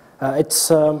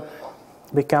 It's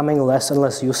becoming less and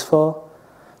less useful,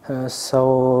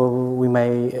 so we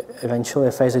may eventually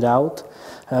phase it out.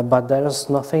 But there is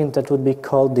nothing that would be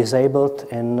called disabled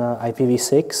in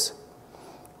IPv6.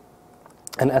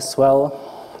 And as well,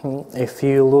 if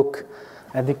you look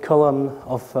at the column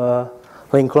of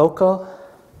link local,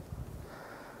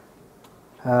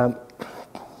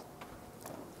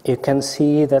 you can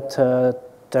see that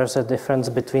there's a difference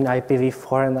between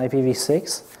IPv4 and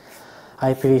IPv6.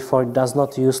 IPv4 does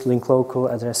not use link local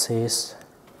addresses,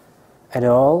 at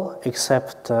all,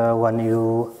 except when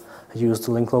you use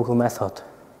the link local method.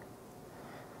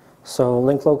 So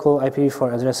link local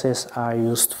IPv4 addresses are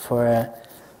used for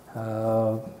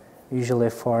usually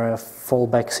for a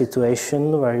fallback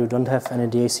situation where you don't have any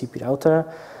DHCP router,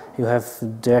 you have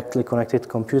directly connected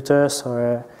computers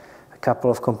or a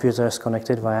couple of computers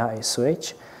connected via a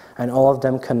switch, and all of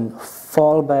them can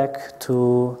fall back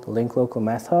to the link local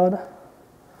method,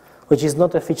 which is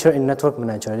not a feature in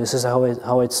NetworkManager. This is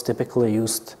how it's typically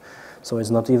used, so it's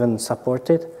not even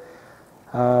supported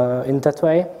in that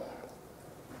way.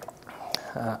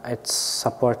 It's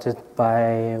supported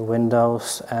by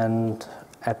Windows and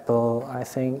Apple, I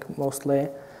think, mostly.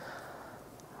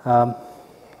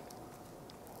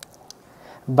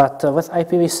 But with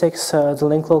IPv6, the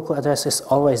link local address is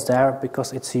always there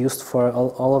because it's used for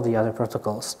all of the other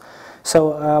protocols.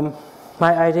 So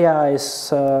my idea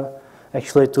is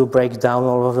actually to break down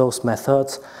all of those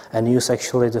methods and use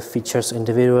actually the features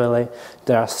individually.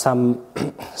 There are some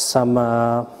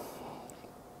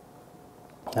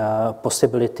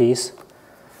possibilities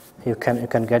you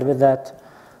can get with that.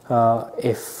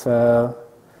 If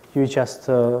you just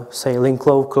say link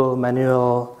local,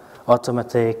 manual,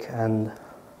 automatic, and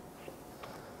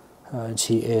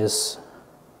G is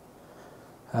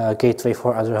gateway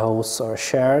for other hosts or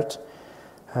shared,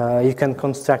 you can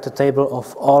construct a table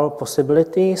of all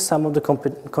possibilities. Some of the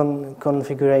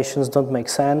configurations don't make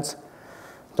sense.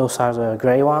 Those are the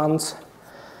gray ones.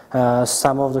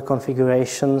 Some of the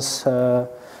configurations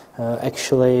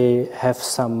actually have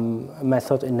some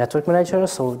method in NetworkManager,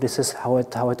 so this is how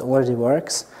it already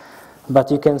works.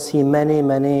 But you can see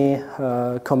many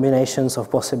combinations of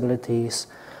possibilities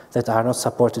that are not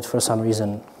supported for some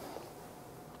reason.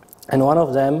 And one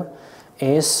of them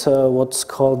is what's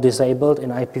called disabled in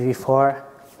IPv4.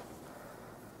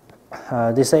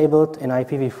 Disabled in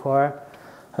IPv4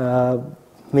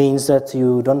 means that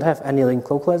you don't have any link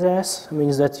local address,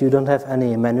 means that you don't have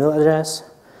any manual address,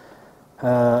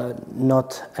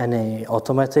 not any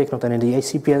automatic, not any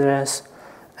DHCP address,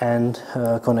 and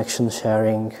connection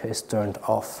sharing is turned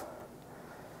off.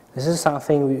 This is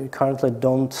something we currently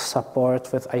don't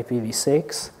support with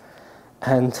IPv6,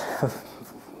 and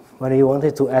when we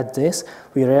wanted to add this,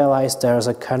 we realized there's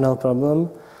a kernel problem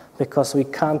because we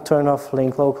can't turn off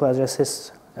link local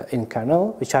addresses in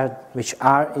kernel, which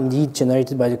are indeed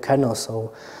generated by the kernel,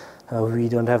 so we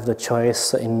don't have the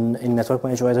choice in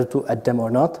NetworkManager whether to add them or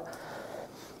not.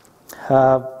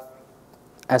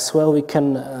 As well, we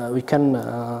can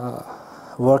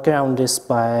work around this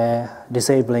by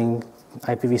disabling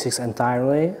IPv6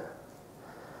 entirely,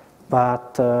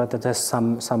 but that has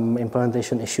some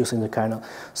implementation issues in the kernel.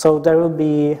 So there will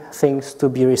be things to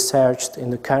be researched in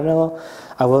the kernel.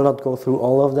 I will not go through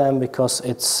all of them because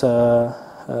it's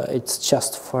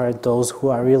just for those who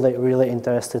are really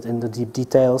interested in the deep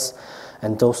details,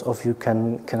 and those of you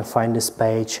can find this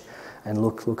page and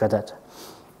look at that.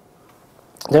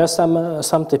 There are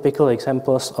some typical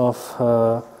examples of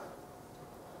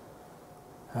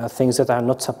things that are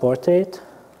not supported.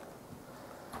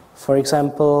 For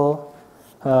example,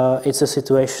 it's a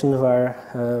situation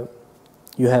where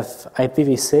you have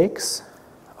IPv6,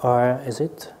 or is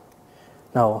it?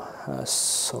 No,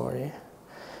 sorry.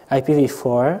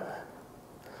 IPv4.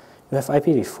 You have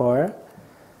IPv4.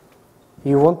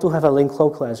 You want to have a link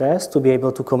local address to be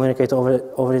able to communicate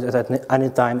over it at any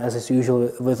time, as is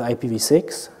usual with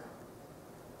IPv6.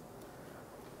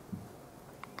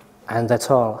 And that's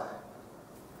all.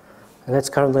 And that's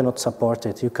currently not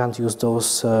supported. You can't use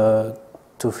those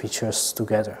two features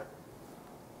together.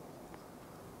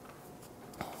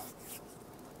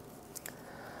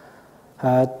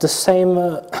 The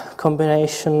same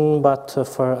combination, but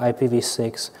for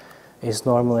IPv6, is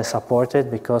normally supported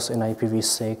because in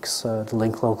IPv6 the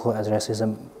link local address is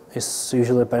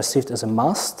usually perceived as a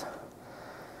must.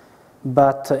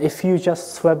 But if you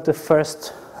just swap the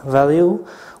first value,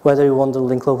 whether you want the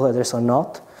link local address or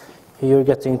not, you're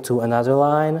getting to another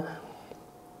line.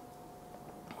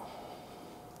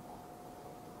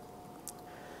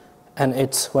 And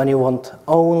it's when you want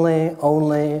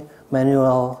only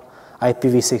manual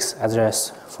IPv6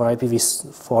 address. For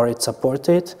IPv4 it's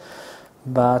supported.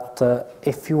 But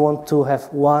if you want to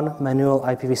have one manual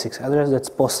IPv6 address, that's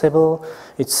possible.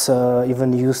 It's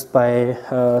even used by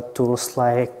tools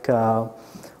like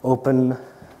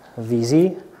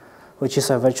OpenVZ, which is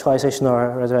a virtualization,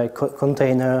 or rather a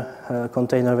container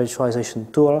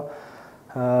virtualization tool,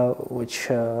 which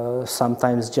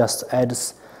sometimes just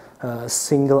adds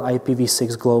single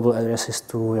IPv6 global addresses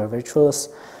to your virtuals.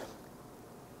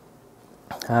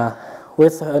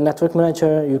 With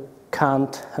NetworkManager, you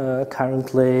can't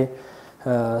currently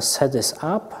set this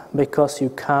up, because you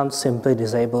can't simply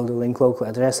disable the link local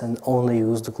address and only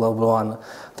use the global one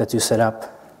that you set up,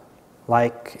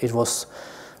 like it was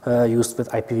used with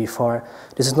IPv4.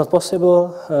 This is not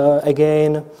possible.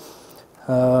 Again,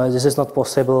 this is not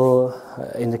possible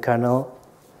in the kernel.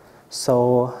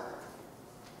 So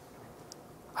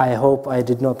I hope I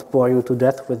did not bore you to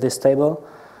death with this table.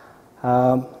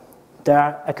 There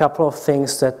are a couple of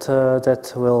things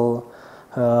that will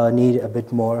need a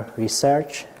bit more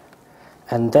research,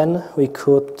 and then we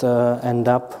could end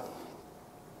up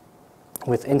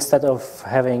with, instead of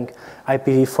having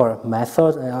IPv4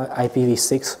 method,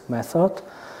 IPv6 method,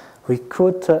 we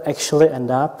could actually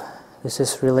end up, this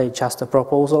is really just a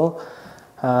proposal,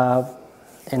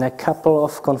 in a couple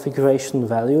of configuration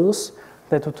values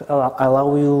that would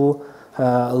allow you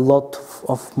a lot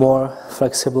of more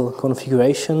flexible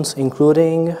configurations,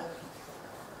 including,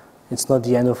 it's not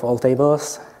the end of all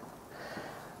tables,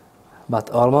 but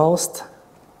almost.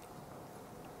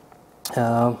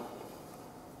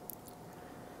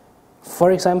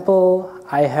 For example,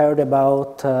 I heard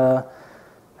about a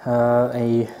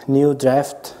new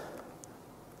draft,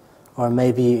 or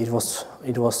maybe it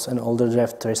was an older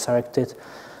draft resurrected,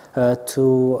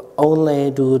 to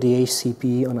only do the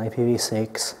HCP on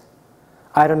IPv6.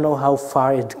 I don't know how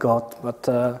far it got, but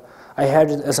I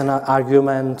heard it as an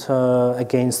argument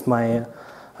against my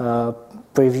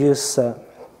previous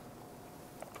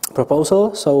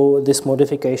proposal, so this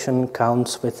modification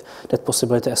counts with that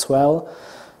possibility as well.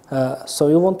 So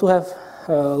you want to have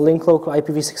link local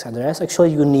IPv6 address.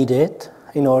 Actually, you need it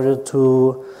in order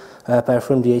to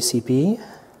perform the HCP,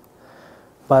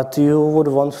 but you would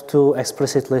want to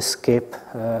explicitly skip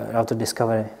router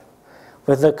discovery.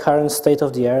 With the current state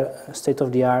of the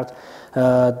art,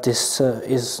 this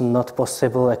is not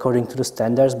possible according to the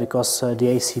standards, because the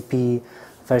HCP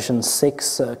version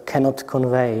 6 cannot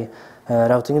convey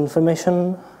routing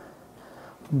information.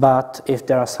 But if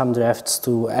there are some drafts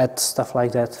to add stuff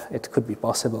like that, it could be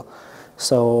possible.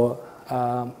 So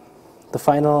the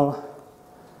final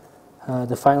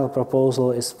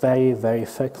proposal is very, very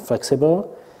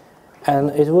flexible, and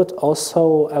it would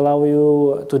also allow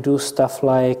you to do stuff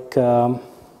like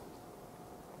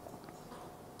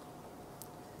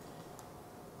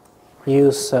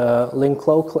use link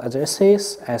local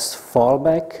addresses as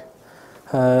fallback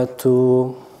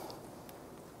to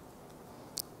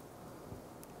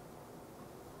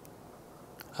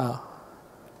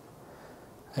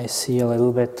I see a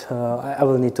little bit, I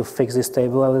will need to fix this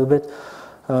table a little bit.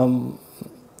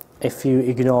 If you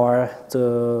ignore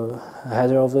the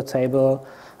header of the table,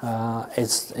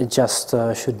 it just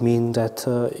should mean that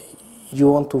you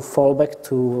want to fall back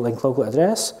to link local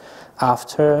address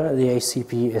after the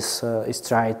HCP is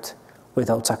tried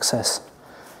without success.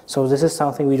 So this is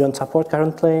something we don't support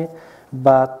currently,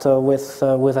 but with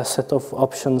a set of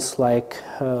options like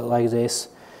this,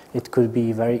 it could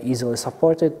be very easily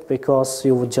supported, because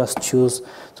you would just choose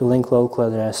the link local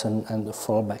address and the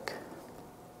fallback.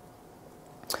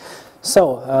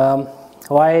 So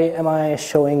why am I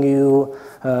showing you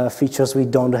features we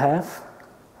don't have?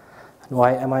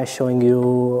 Why am I showing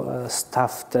you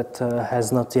stuff that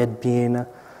has not yet been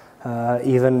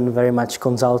even very much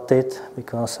consulted?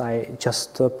 Because I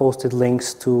just posted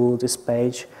links to this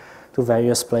page to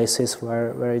various places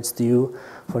where it's due.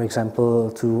 For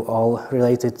example, to all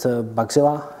related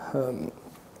Bugzilla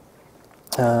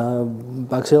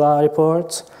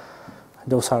reports.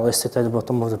 Those are listed at the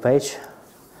bottom of the page.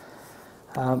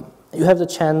 You have the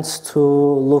chance to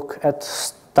look at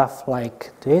stuff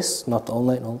like this, not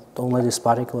only this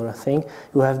particular thing.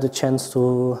 You have the chance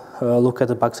to look at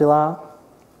the Bugzilla,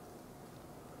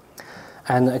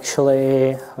 and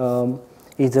actually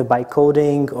either by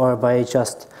coding or by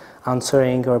just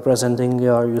answering or presenting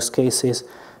your use cases,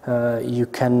 you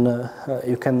can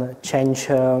change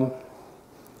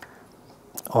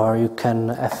or you can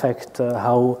affect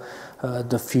how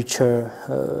the future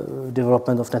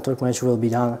development of NetworkManager will be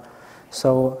done.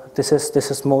 So this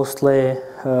is mostly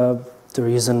the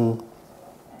reason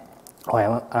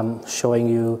why I'm showing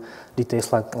you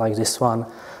details like this one,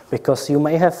 because you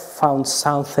may have found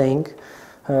something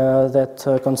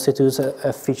that constitutes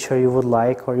a feature you would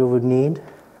like or you would need,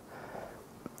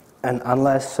 and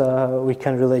unless we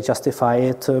can really justify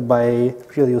it by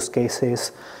real use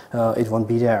cases, it won't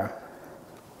be there.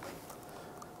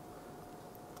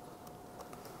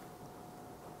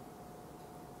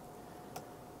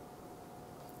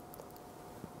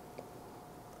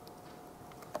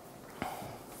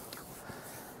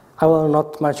 I will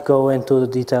not much go into the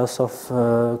details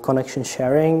of connection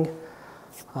sharing.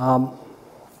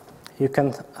 You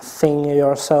can think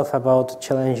yourself about the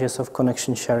challenges of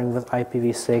connection sharing with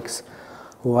IPv6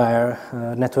 where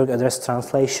network address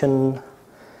translation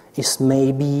is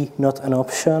maybe not an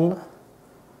option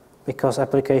because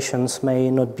applications may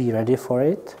not be ready for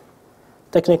it.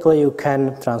 Technically, you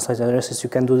can translate addresses. You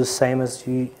can do the same as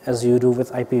you do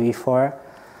with IPv4,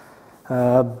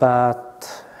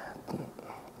 but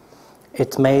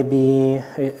it may be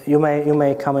you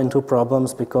may come into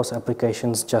problems because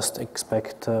applications just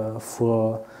expect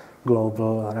full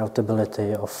global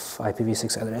routability of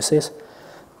IPv6 addresses.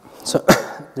 So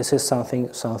this is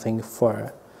something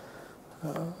for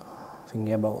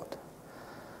thinking about.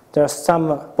 There are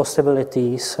some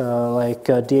possibilities, like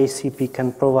DHCP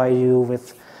can provide you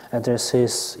with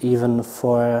addresses even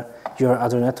for your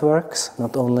other networks,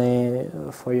 not only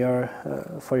for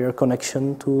your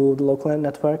connection to the local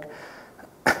network.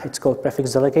 It's called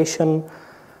prefix delegation.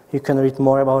 You can read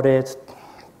more about it.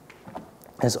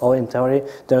 It's all in theory.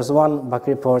 There's one bug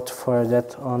report for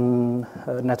that on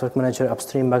NetworkManager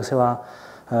upstream Bugzilla,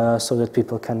 so that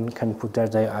people can put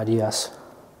their ideas.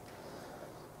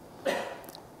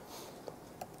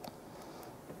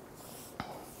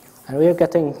 And we are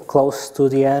getting close to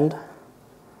the end.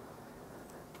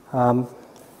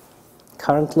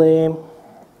 Currently,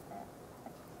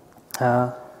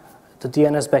 the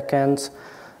DNS backend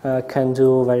can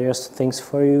do various things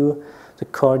for you. The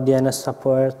core DNS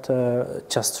support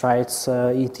just writes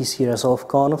etc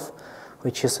resolve-conf,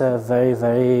 which is a very,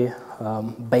 very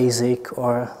basic,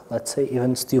 or let's say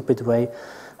even stupid way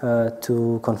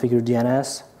to configure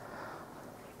DNS.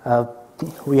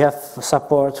 We have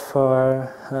support for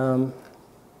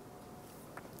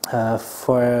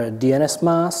DNS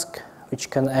mask, which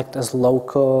can act as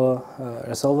local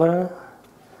resolver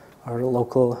or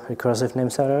local recursive name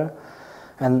server.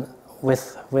 And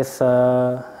with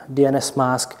DNS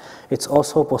mask, it's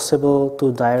also possible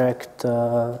to direct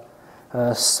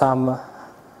some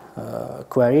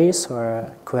queries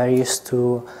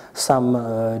to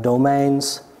some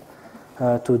domains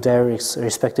to their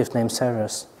respective name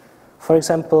servers. For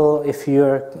example, if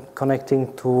you're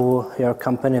connecting to your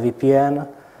company VPN,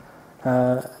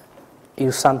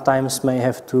 you sometimes may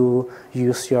have to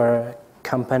use your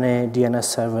company DNS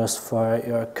servers for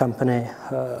your company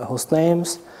host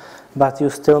names, but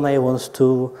you still may want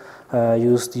to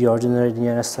use the ordinary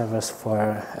DNS servers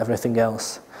for everything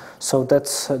else. So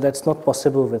that's not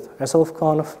possible with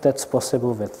resolve-conf. That's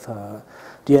possible with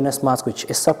DNS mask, which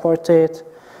is supported.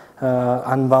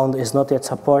 Unbound is not yet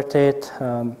supported.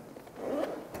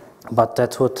 But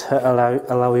that would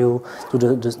allow you to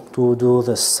do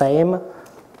the same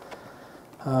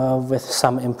with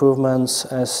some improvements,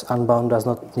 as Unbound does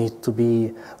not need to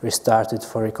be restarted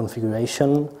for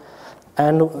reconfiguration.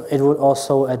 And it would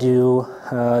also add you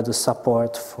the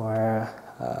support for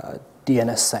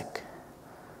DNSSEC,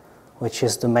 which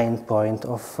is the main point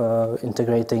of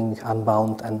integrating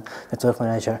Unbound and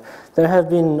NetworkManager. There have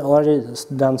been already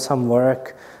done some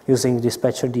work using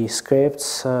dispatcher-d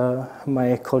scripts.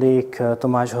 My colleague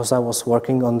Tomáš Hoza was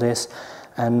working on this,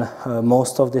 and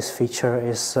most of this feature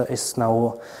is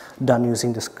now done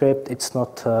using the script. It's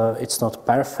not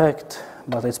perfect,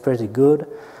 but it's pretty good.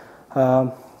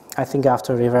 I think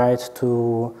after rewrite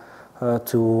to a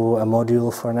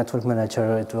module for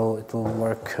NetworkManager, it will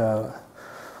work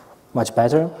much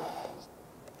better.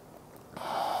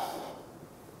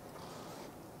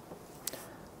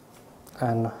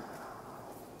 And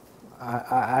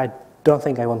I don't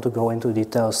think I want to go into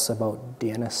details about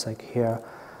DNSSEC here,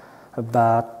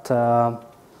 but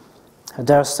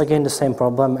there's again the same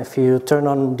problem. If you turn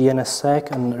on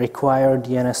DNSSEC and require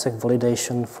DNSSEC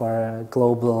validation for a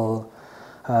global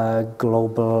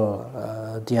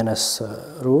DNS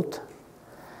route,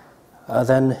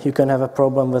 then you can have a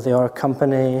problem with your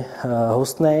company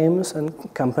host names and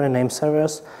company name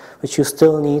servers, which you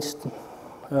still need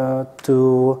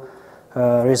to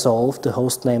resolve the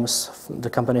host names, the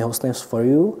company host names for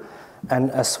you, and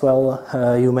as well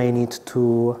you may need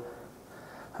to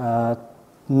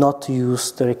not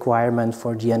use the requirement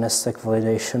for DNSSEC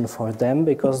validation for them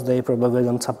because they probably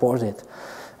don't support it,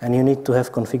 and you need to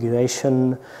have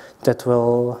configuration that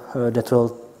will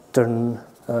turn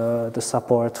the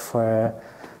support for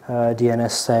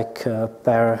DNSSEC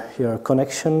per your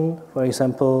connection, for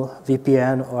example,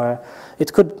 VPN, or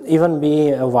it could even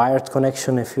be a wired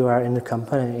connection if you are in the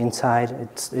company inside.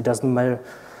 It doesn't matter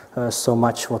so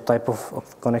much what type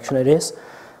of connection it is.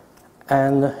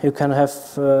 And you can have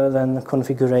then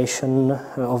configuration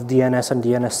of DNS and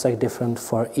DNSSEC different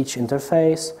for each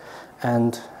interface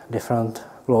and different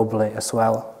globally as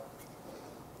well.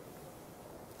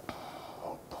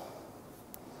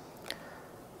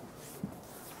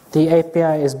 The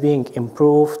API is being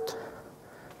improved.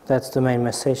 That's the main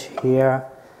message here.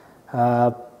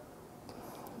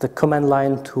 the command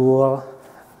line tool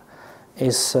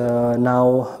is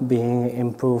now being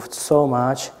improved so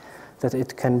much that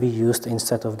it can be used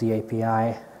instead of the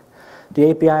API. The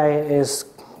API is,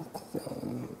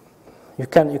 you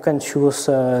can choose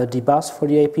the bus for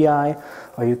the API,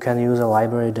 or you can use a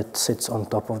library that sits on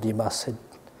top of the bus.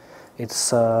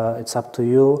 It's up to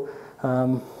you.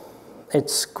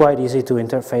 It's quite easy to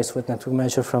interface with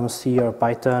NetworkManager from C or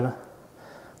Python,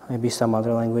 maybe some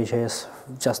other languages,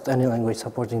 just any language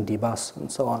supporting dbus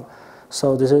and so on.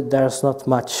 So there's not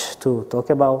much to talk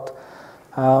about.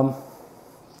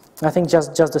 I think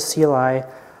just the CLI,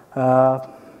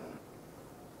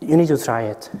 you need to try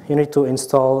it. You need to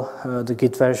install the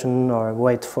Git version or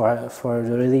wait for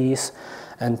the release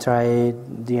and try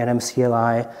the NM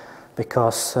CLI,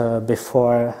 because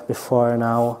before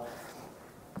now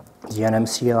the NM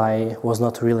CLI was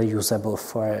not really usable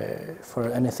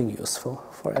for anything useful,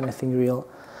 for anything real.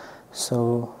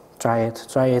 So try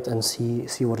it and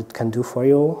see what it can do for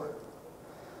you.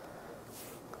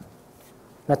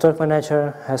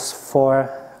 NetworkManager has 4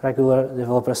 regular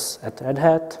developers at Red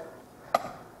Hat.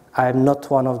 I'm not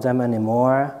one of them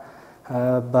anymore,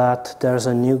 but there's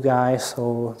a new guy,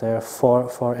 so there are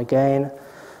 4 again.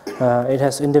 It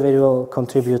has individual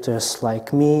contributors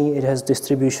like me. It has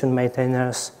distribution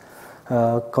maintainers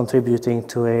contributing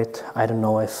to it. I don't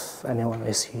know if anyone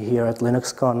is here at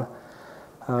LinuxCon.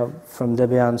 From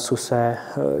Debian,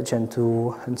 SUSE,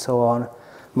 Gentoo, and so on.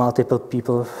 Multiple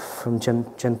people from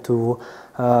Gentoo.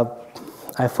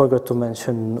 I forgot to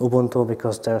mention Ubuntu,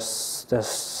 because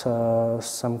there's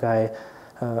some guy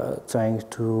trying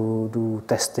to do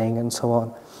testing and so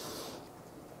on.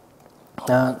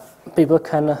 People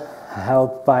can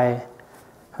help by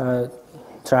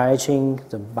triaging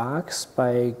the bugs,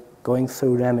 by going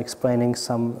through them, explaining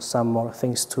some more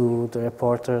things to the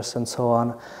reporters and so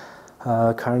on.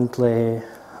 Currently,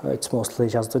 it's mostly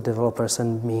just the developers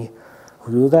and me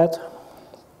who do that.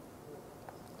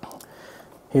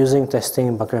 Using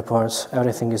testing, bug reports,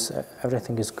 everything is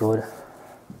good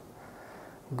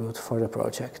for the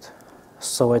project.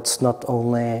 So it's not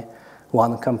only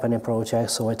one company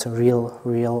project, so it's a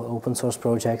real open source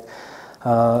project.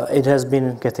 It has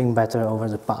been getting better over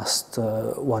the past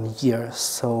 1 year,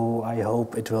 so I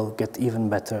hope it will get even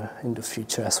better in the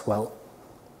future as well.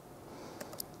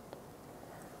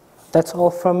 That's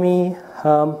all from me.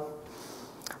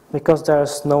 Because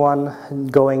there's no one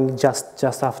going just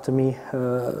after me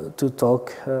to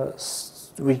talk,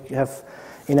 we have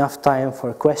enough time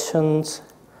for questions.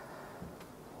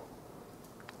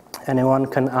 Anyone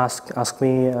can ask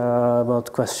me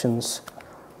about questions.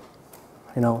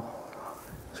 You know,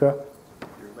 sure.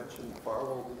 You mentioned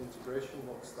firewall integration.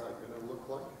 What's that going to look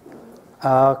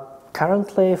like?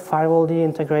 Currently, firewall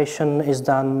integration is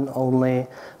done only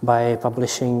by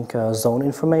publishing zone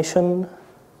information.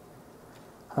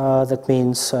 That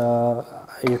means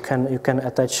you can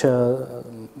attach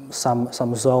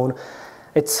some zone.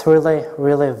 It's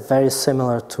really very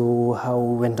similar to how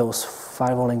Windows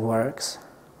firewalling works.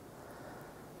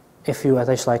 If you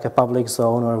attach like a public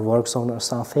zone or a work zone or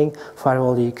something,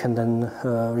 firewall can then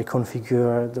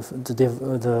reconfigure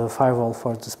the firewall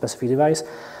for the specific device.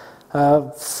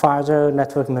 Further,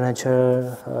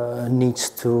 NetworkManager needs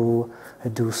to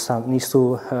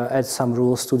add some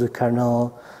rules to the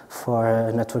kernel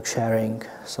for network sharing.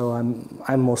 So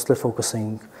I'm mostly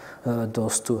focusing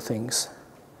those 2 things.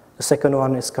 The second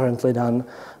one is currently done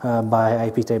by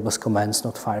IP tables commands,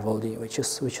 not firewall, which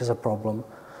is a problem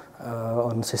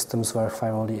on systems where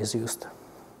firewall is used.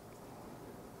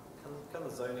 Can the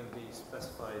zoning be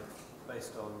specified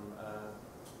based on,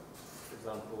 for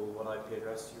example, what IP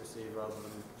address you receive rather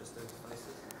than just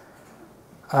interfaces?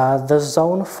 The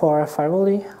zone for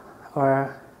firewall,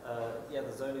 or? Yeah,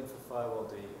 the zoning for firewall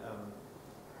D.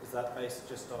 Is that based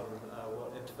just on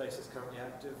what interface is currently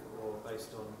active, or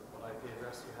based on what IP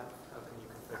address you have? How can you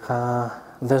configure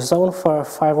it? The zone for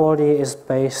firewall is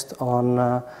based on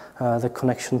the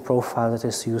connection profile that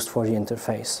is used for the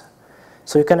interface.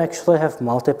 So you can actually have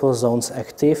multiple zones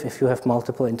active if you have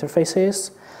multiple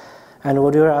interfaces. And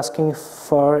what you're asking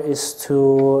for is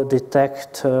to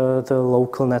detect the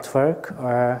local network,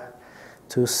 or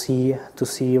to see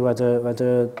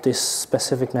whether this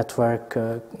specific network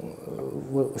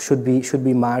should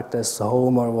be marked as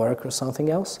home or work or something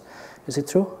else. Is it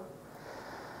true?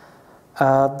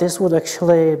 This would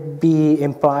actually be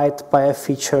implied by a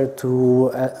feature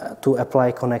to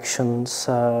apply connections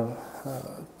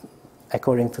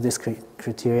according to this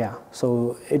criteria.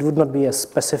 So it would not be a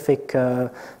specific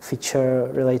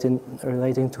feature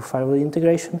relating to firewall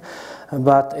integration,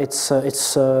 but it's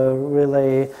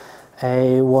really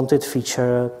a wanted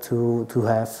feature to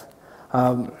have.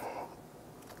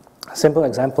 Simple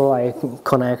example, I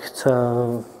connect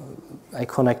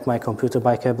my computer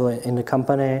by cable in the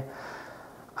company.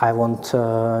 I want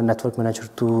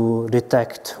NetworkManager to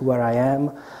detect where I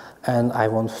am, and I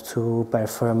want to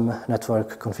perform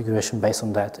network configuration based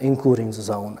on that, including the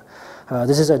zone.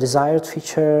 This is a desired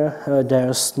feature.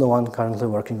 There's no one currently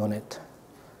working on it.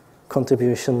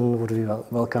 Contribution would be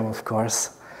welcome, of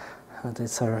course.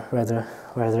 It's a rather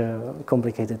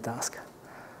complicated task,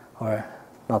 or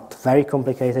not very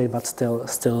complicated, but still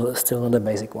not a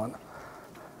basic one.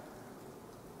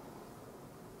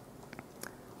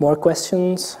 More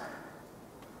questions?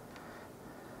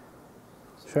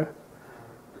 Sure.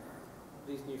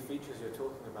 These new features you're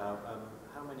talking about,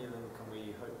 how many of them can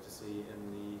we hope to see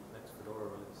in the next Fedora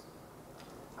release?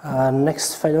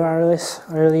 Next Fedora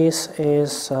release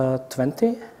is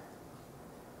 20.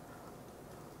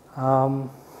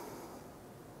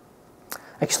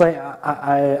 Actually,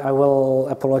 I will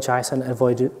apologize and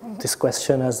avoid this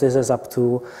question, as this is up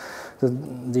to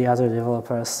the other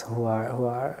developers who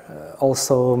are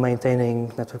also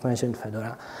maintaining NetworkManager in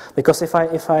Fedora. Because if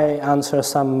I answer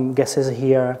some guesses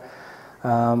here,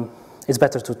 it's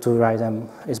better to write them.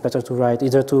 It's better to write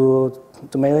either to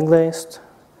mailing list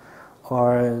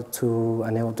or to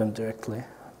any of them directly.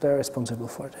 They're responsible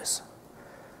for this.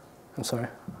 I'm sorry.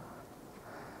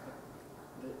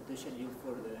 The schedule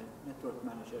for the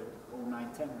NetworkManager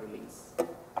 0910 release,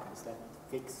 is that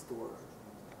fixed or?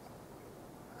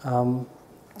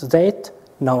 The date?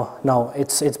 No.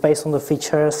 It's based on the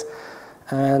features,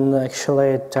 and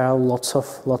actually there are lots of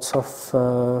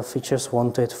features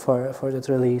wanted for that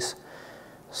release.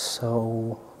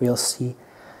 So we'll see.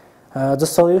 The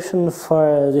solution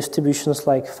for distributions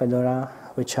like Fedora,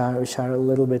 which are a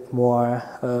little bit more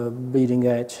bleeding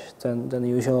edge than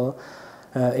usual,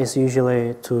 is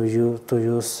usually to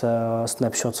use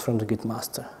snapshots from the Git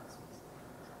master.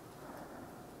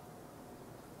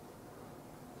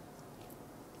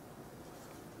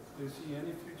 Do you see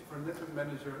any future for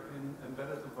NetworkManager in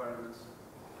embedded environments,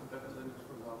 embedded Linux,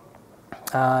 for example?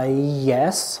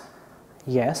 Yes.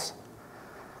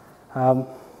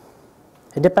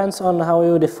 It depends on how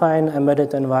you define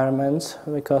embedded environments,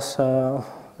 because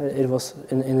it was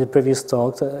in the previous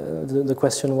talk the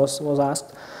question was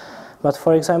asked. But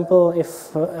for example,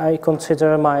 if I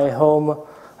consider my home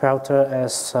router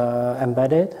as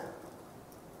embedded,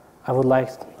 I would like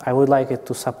it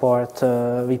to support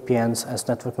VPNs as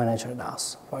NetworkManager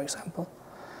does, for example.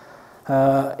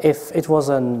 If it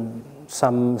was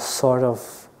some sort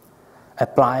of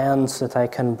appliance that I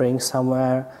can bring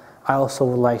somewhere, I also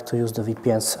would like to use the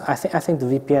VPNs. I think the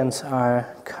VPNs are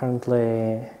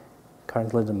currently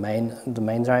the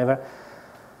main driver,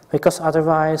 because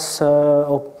otherwise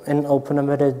in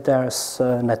OpenEmbedded there's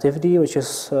nativity, which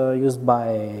is used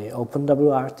by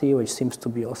OpenWRT, which seems to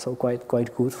be also quite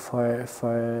good for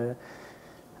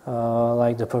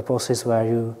like the purposes where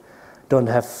you don't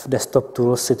have desktop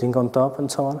tools sitting on top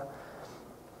and so on.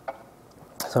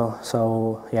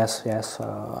 So yes,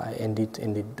 I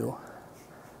indeed do.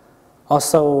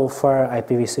 Also for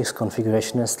IPv6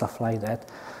 configuration and stuff like that,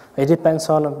 it depends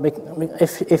on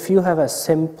if you have a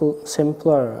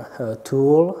simpler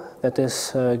tool that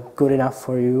is good enough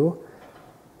for you,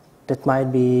 that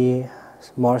might be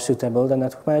more suitable than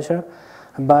NetworkManager.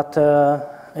 But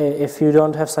if you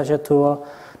don't have such a tool,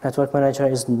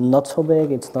 NetworkManager is not so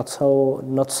big. It's not so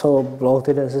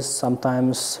bloated as is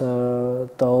sometimes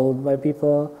told by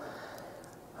people.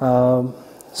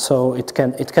 So it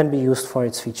can be used for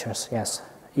its features, yes,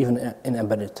 even in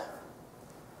embedded.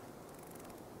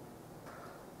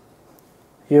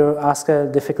 You ask a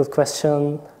difficult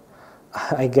question.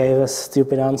 I gave a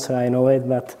stupid answer, I know it,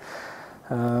 but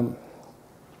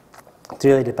it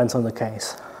really depends on the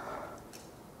case.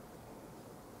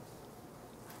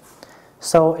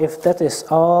 So if that is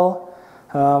all,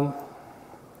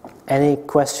 any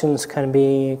questions can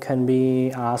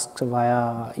be asked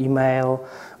via email,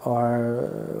 or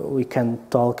we can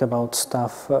talk about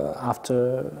stuff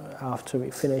after we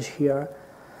finish here.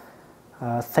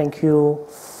 Thank you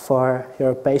for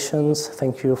your patience.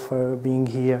 Thank you for being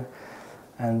here,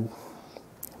 and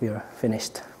we are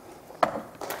finished.